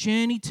is a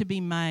journey to be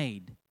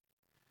made.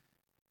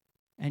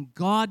 And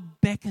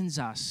God beckons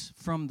us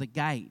from the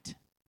gate.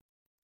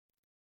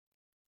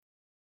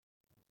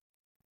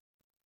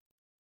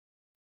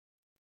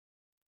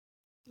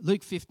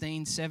 Luke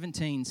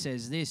 15:17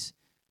 says this,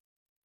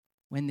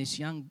 when this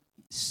young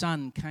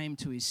son came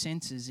to his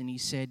senses and he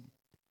said,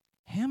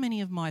 how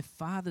many of my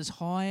father's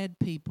hired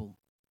people,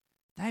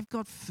 they've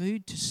got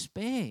food to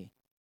spare?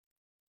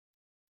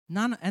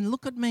 None. And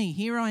look at me,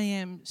 here I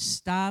am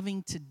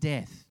starving to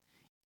death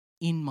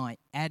in my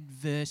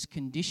adverse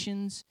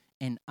conditions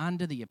and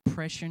under the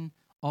oppression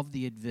of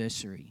the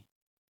adversary.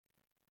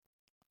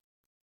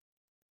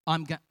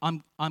 I'm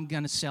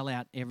going to sell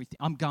out everything.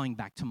 I'm going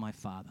back to my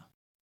father.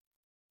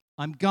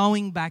 I'm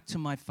going back to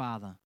my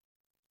father.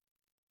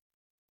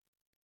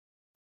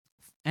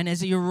 And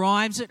as he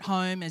arrives at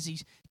home, as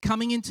he's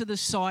coming into the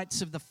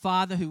sights of the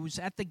father who was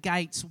at the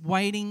gates,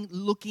 waiting,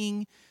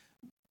 looking,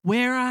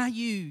 where are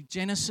you?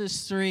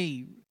 Genesis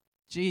 3.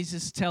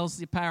 Jesus tells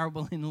the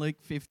parable in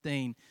Luke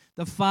 15.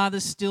 The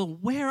father's still,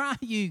 where are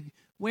you?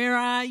 Where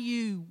are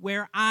you?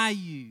 Where are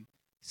you?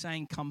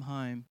 Saying, come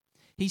home.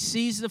 He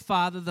sees the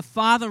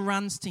father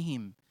runs to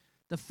him.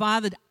 The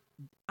father,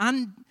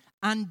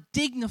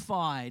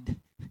 undignified,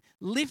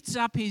 lifts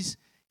up his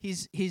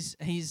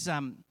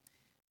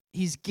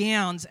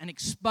gowns and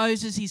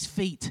exposes his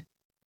feet.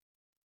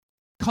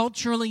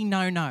 Culturally,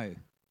 no.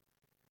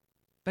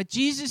 But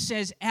Jesus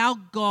says our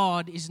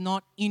God is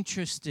not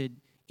interested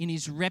in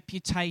his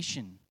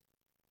reputation.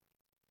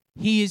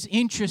 He is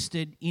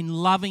interested in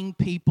loving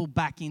people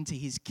back into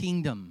his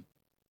kingdom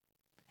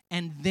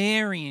and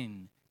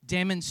therein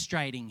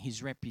demonstrating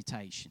his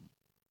reputation.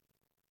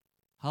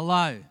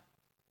 Hello.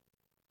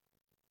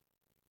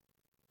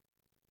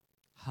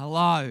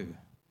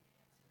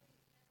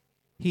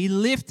 He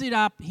lifted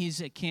up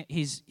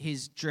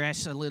his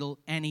dress a little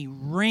and he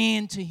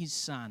ran to his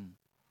son.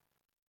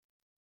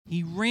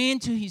 He ran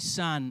to his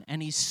son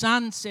and his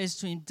son says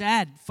to him,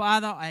 Dad,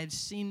 Father, I have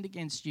sinned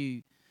against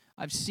you.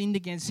 I've sinned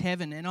against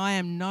heaven and I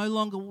am no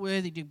longer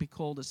worthy to be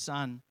called a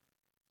son.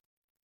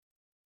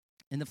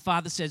 And the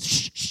father says,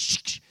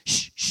 shh,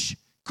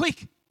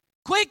 quickly.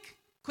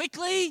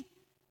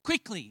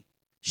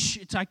 Shh,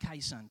 it's okay,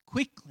 son,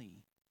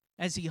 quickly,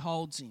 as he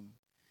holds him.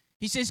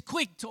 He says,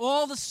 quick, to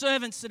all the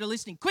servants that are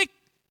listening, quick,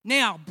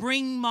 now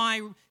bring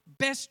my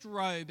best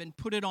robe and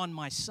put it on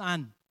my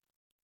son.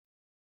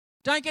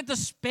 Don't get the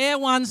spare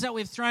ones that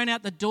we've thrown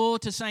out the door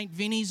to St.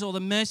 Vinny's or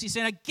the Mercy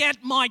Centre. Get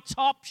my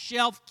top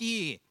shelf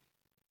gear.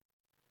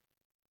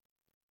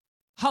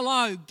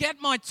 Hello,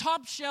 get my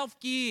top shelf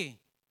gear.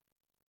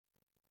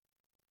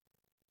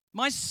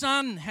 My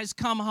son has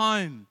come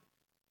home.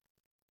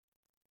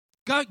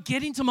 Go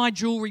get into my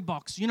jewelry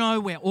box. You know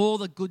where all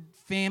the good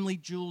family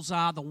jewels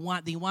are, the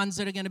ones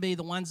that are going to be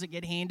the ones that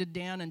get handed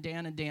down and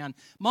down and down.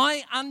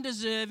 My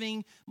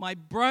undeserving, my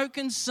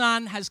broken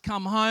son has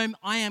come home.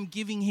 I am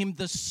giving him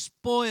the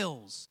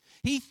spoils.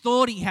 He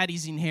thought he had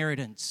his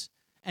inheritance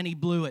and he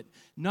blew it.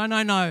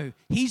 No.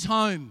 He's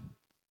home.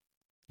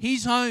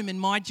 He's home in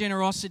my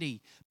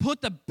generosity.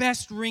 Put the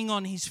best ring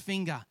on his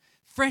finger,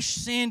 fresh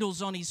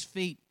sandals on his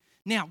feet.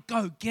 Now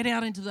go, get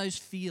out into those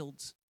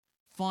fields.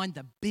 Find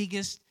the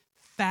biggest,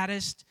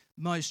 fattest,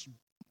 most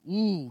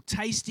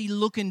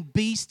tasty-looking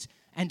beast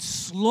and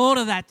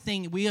slaughter that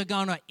thing. We are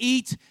going to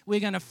eat. We're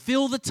going to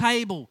fill the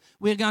table.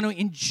 We're going to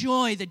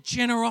enjoy the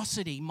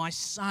generosity. My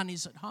son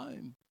is at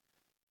home.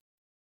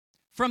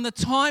 From the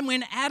time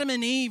when Adam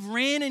and Eve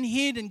ran and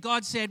hid and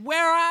God said,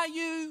 where are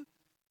you?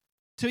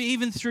 To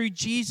even through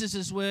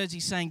Jesus' words,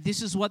 he's saying,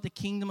 this is what the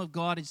kingdom of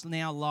God is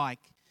now like.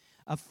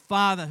 A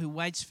father who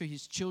waits for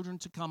his children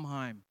to come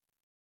home.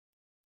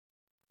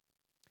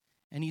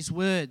 And his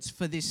words,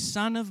 for this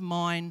son of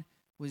mine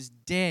was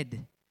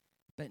dead,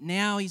 but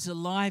now he's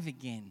alive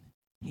again.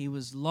 He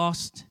was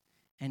lost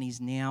and he's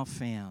now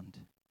found.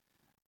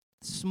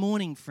 This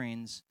morning,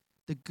 friends,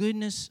 the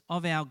goodness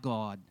of our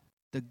God,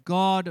 the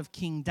God of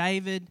King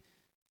David,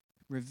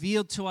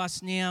 revealed to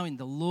us now in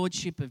the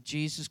Lordship of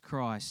Jesus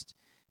Christ,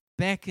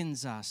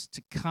 beckons us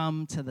to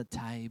come to the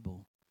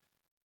table.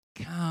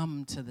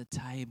 Come to the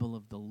table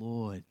of the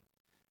Lord,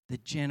 the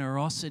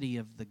generosity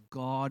of the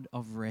God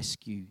of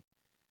rescue.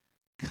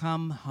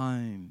 Come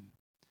home.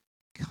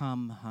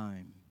 Come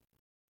home.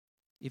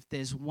 If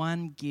there's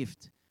one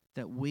gift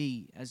that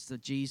we as the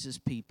Jesus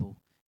people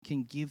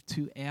can give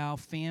to our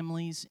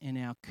families and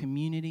our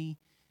community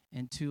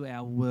and to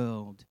our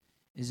world,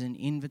 is an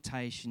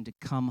invitation to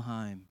come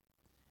home.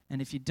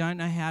 And if you don't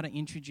know how to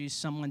introduce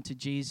someone to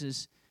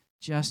Jesus,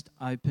 just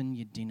open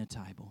your dinner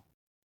table.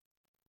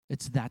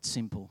 It's that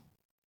simple.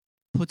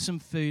 Put some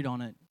food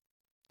on it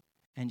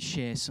and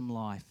share some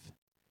life.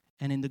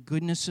 And in the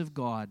goodness of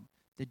God,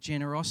 the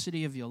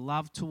generosity of your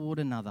love toward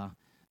another,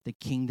 the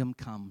kingdom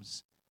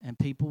comes and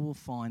people will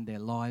find their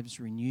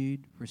lives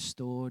renewed,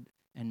 restored,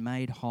 and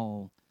made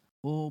whole,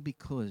 all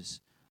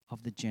because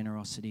of the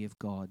generosity of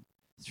God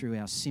through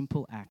our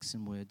simple acts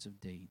and words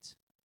of deeds.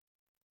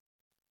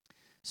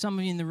 Some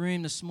of you in the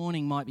room this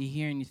morning might be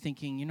here and you're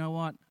thinking, you know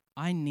what?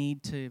 I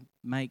need to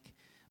make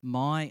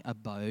my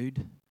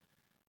abode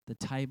the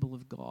table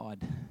of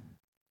God.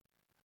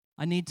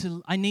 I need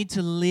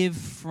to live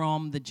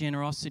from the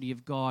generosity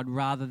of God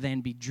rather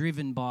than be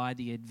driven by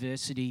the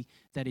adversity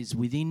that is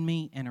within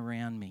me and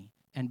around me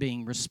and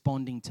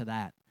responding to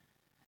that.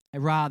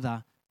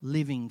 rather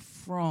living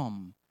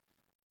from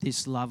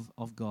this love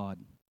of God.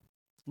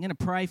 I'm going to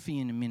pray for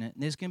you in a minute.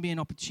 There's going to be an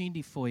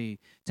opportunity for you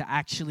to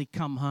actually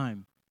come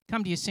home.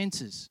 Come to your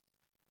senses.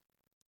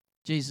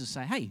 Jesus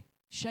say, hey,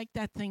 shake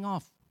that thing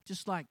off.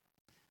 Just like,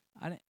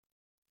 I've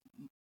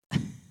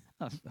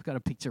got a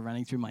picture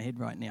running through my head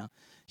right now.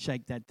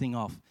 Shake that thing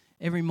off.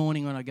 Every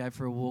morning when I go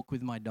for a walk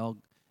with my dog,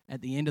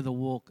 at the end of the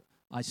walk,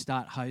 I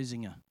start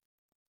hosing her.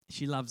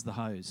 She loves the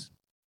hose.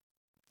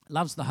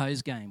 Loves the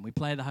hose game. We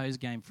play the hose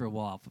game for a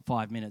while, for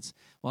 5 minutes,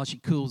 while she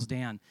cools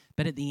down.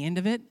 But at the end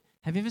of it,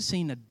 have you ever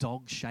seen a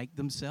dog shake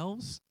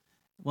themselves?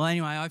 Well,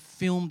 anyway, I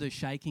filmed her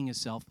shaking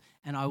herself,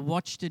 and I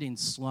watched it in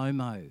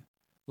slow-mo,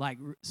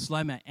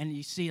 and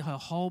you see her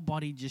whole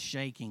body just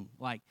shaking,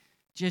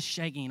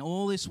 and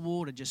all this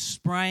water just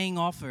spraying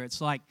off her.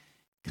 It's like,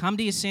 come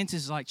to your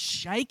senses, like,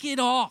 shake it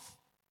off.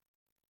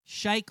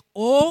 Shake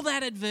all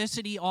that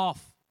adversity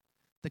off.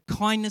 The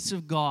kindness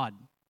of God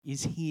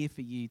is here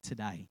for you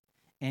today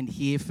and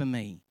here for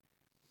me.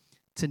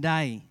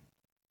 Today,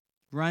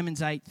 Romans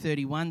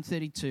 8:31,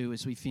 32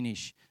 as we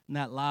finish. And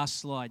that last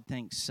slide,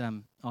 thanks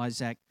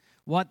Isaac.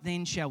 What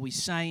then shall we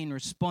say in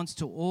response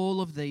to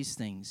all of these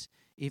things?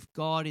 If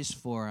God is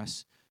for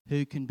us,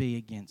 who can be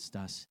against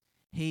us?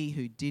 He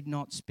who did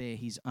not spare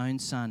his own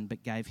son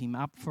but gave him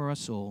up for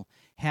us all,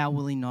 how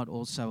will he not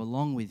also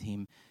along with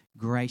him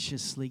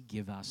graciously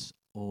give us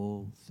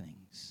all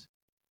things?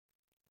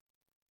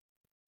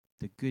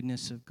 The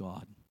goodness of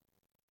God.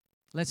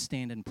 Let's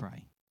stand and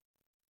pray.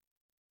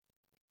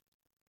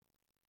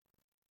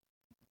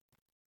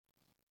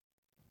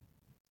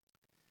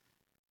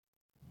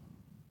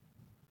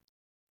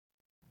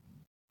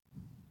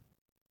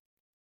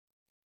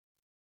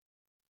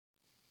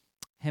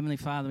 Heavenly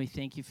Father, we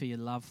thank you for your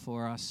love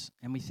for us,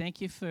 and we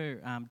thank you for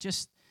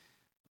just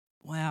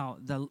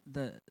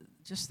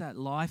that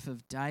life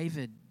of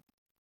David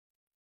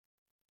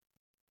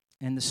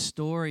and the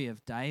story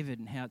of David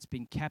and how it's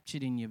been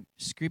captured in your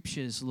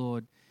scriptures,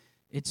 Lord.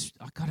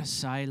 I've got to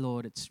say,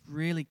 Lord, it's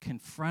really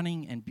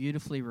confronting and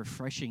beautifully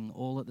refreshing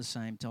all at the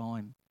same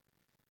time.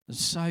 I'm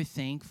so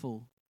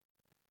thankful,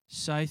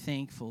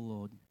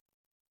 Lord,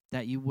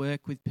 that you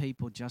work with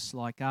people just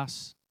like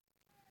us.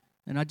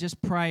 And I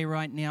just pray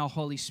right now,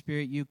 Holy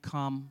Spirit, you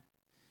come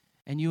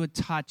and you would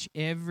touch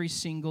every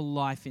single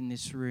life in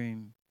this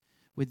room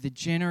with the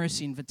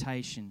generous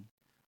invitation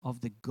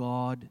of the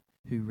God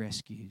who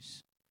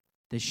rescues,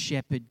 the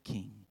Shepherd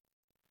King,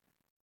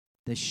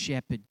 the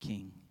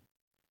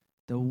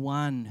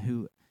one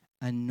who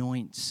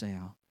anoints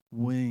our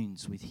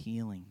wounds with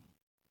healing.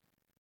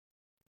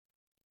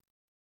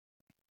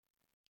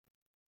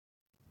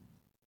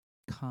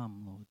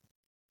 Come, Lord.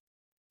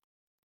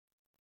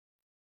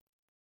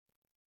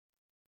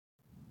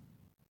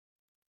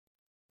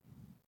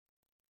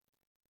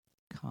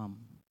 Come.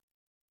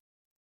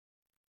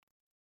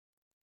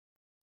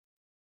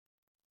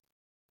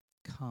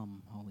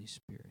 Come, Holy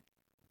Spirit.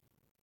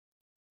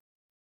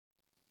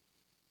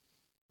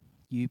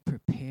 You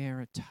prepare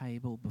a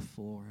table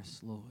before us,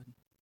 Lord.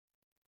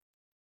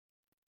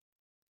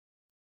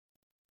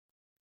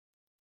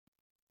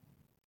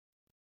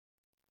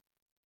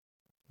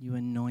 You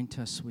anoint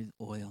us with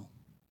oil.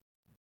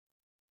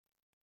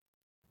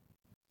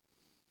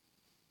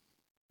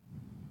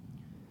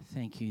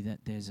 Thank you that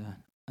there's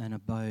an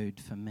abode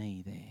for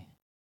me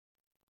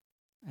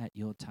there at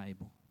your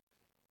table.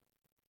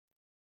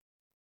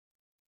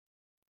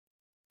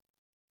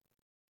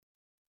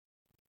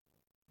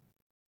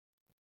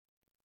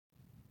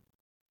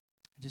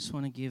 I just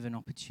want to give an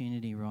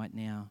opportunity right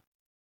now.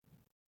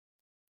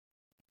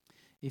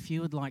 If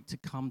you would like to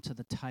come to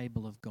the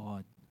table of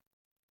God,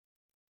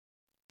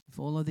 if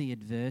all of the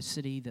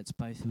adversity that's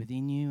both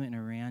within you and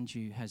around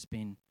you has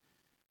been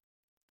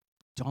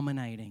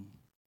dominating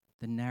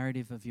the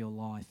narrative of your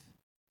life,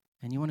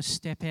 and you want to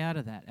step out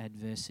of that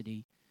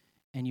adversity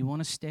and you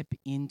want to step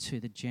into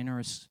the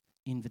generous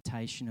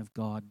invitation of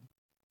God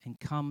and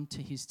come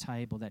to his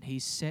table that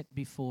he's set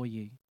before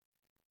you,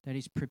 that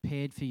he's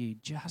prepared for you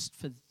just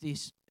for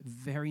this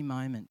very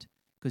moment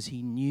because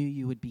he knew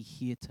you would be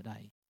here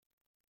today.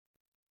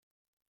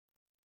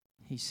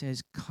 He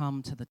says,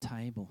 come to the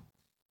table.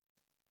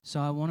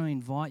 So I want to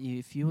invite you,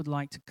 if you would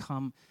like to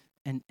come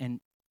and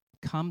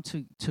come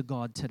to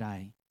God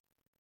today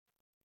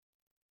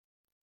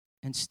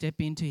and step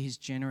into his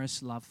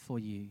generous love for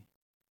you.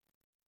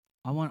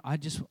 I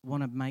just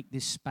want to make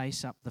this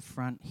space up the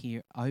front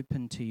here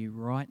open to you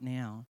right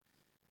now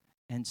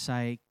and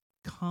say,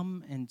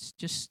 come and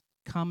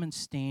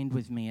stand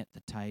with me at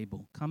the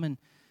table. Come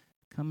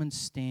and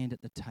stand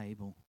at the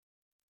table.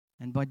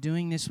 And by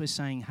doing this, we're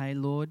saying, hey,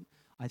 Lord,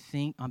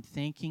 I'm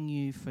thanking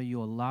you for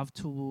your love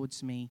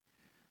towards me.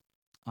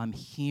 I'm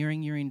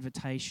hearing your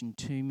invitation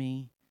to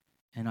me.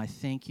 And I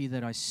thank you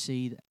that I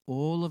see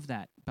all of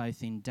that,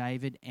 both in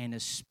David and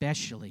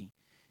especially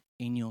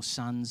in your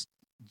son's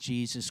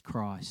Jesus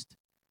Christ.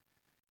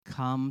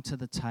 Come to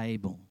the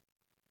table.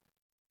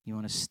 You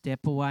want to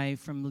step away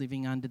from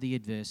living under the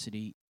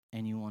adversity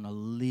and you want to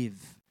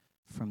live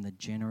from the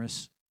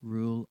generous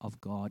rule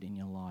of God in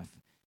your life.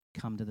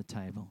 Come to the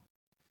table.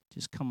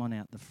 just come on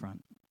out the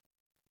front.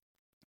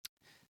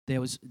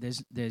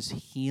 There's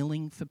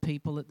healing for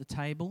people at the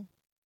table.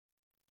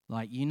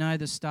 Like, you know,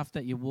 the stuff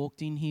that you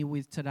walked in here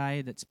with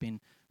today that's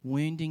been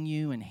wounding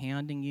you and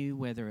hounding you,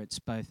 whether it's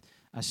both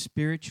a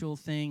spiritual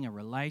thing, a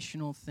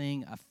relational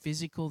thing, a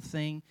physical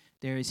thing,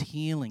 there is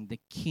healing. The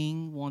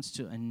King wants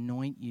to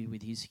anoint you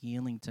with his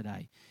healing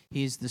today.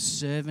 He is the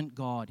servant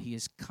God. He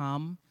has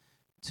come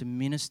to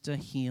minister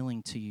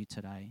healing to you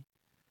today.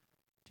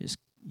 Just,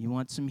 you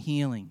want some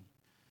healing?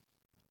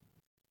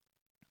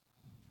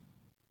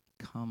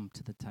 Come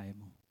to the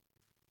table.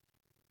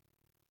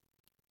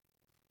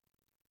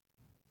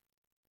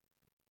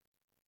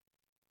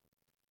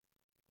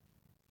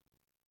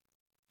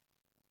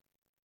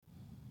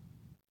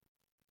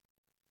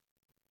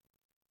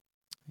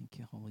 Thank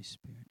you, Holy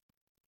Spirit.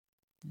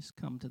 Just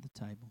come to the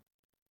table.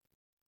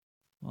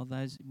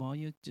 While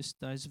you're just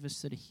those of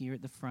us that are here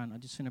at the front, I'm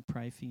just going to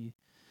pray for you.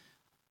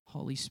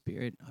 Holy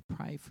Spirit, I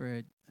pray for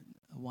a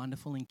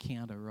wonderful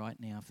encounter right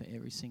now for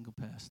every single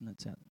person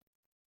that's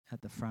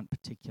at the front,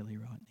 particularly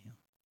right now.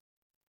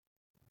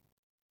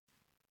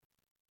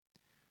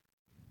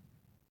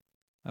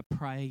 I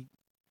pray,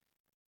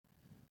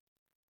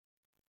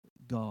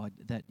 God,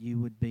 that you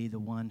would be the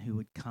one who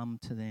would come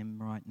to them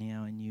right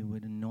now and you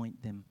would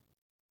anoint them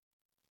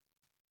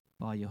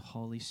by your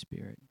Holy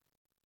Spirit.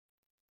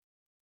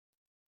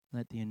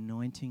 Let the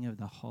anointing of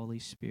the Holy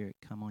Spirit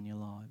come on your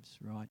lives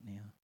right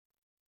now.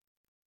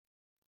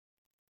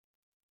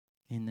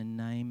 In the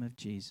name of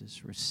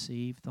Jesus,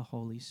 receive the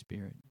Holy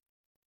Spirit.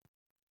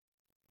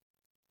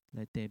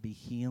 Let there be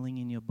healing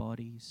in your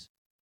bodies.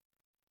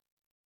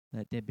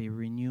 Let there be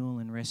renewal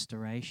and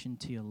restoration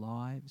to your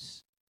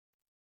lives.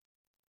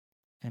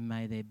 And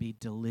may there be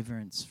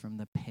deliverance from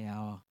the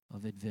power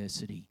of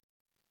adversity.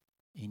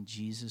 In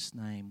Jesus'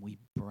 name, we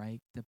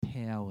break the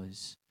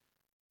powers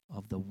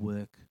of the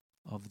work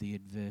of the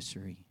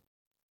adversary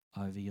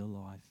over your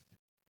life.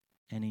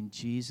 And in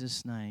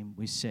Jesus' name,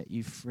 we set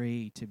you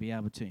free to be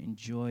able to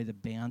enjoy the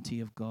bounty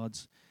of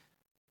God's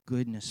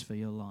goodness for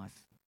your life.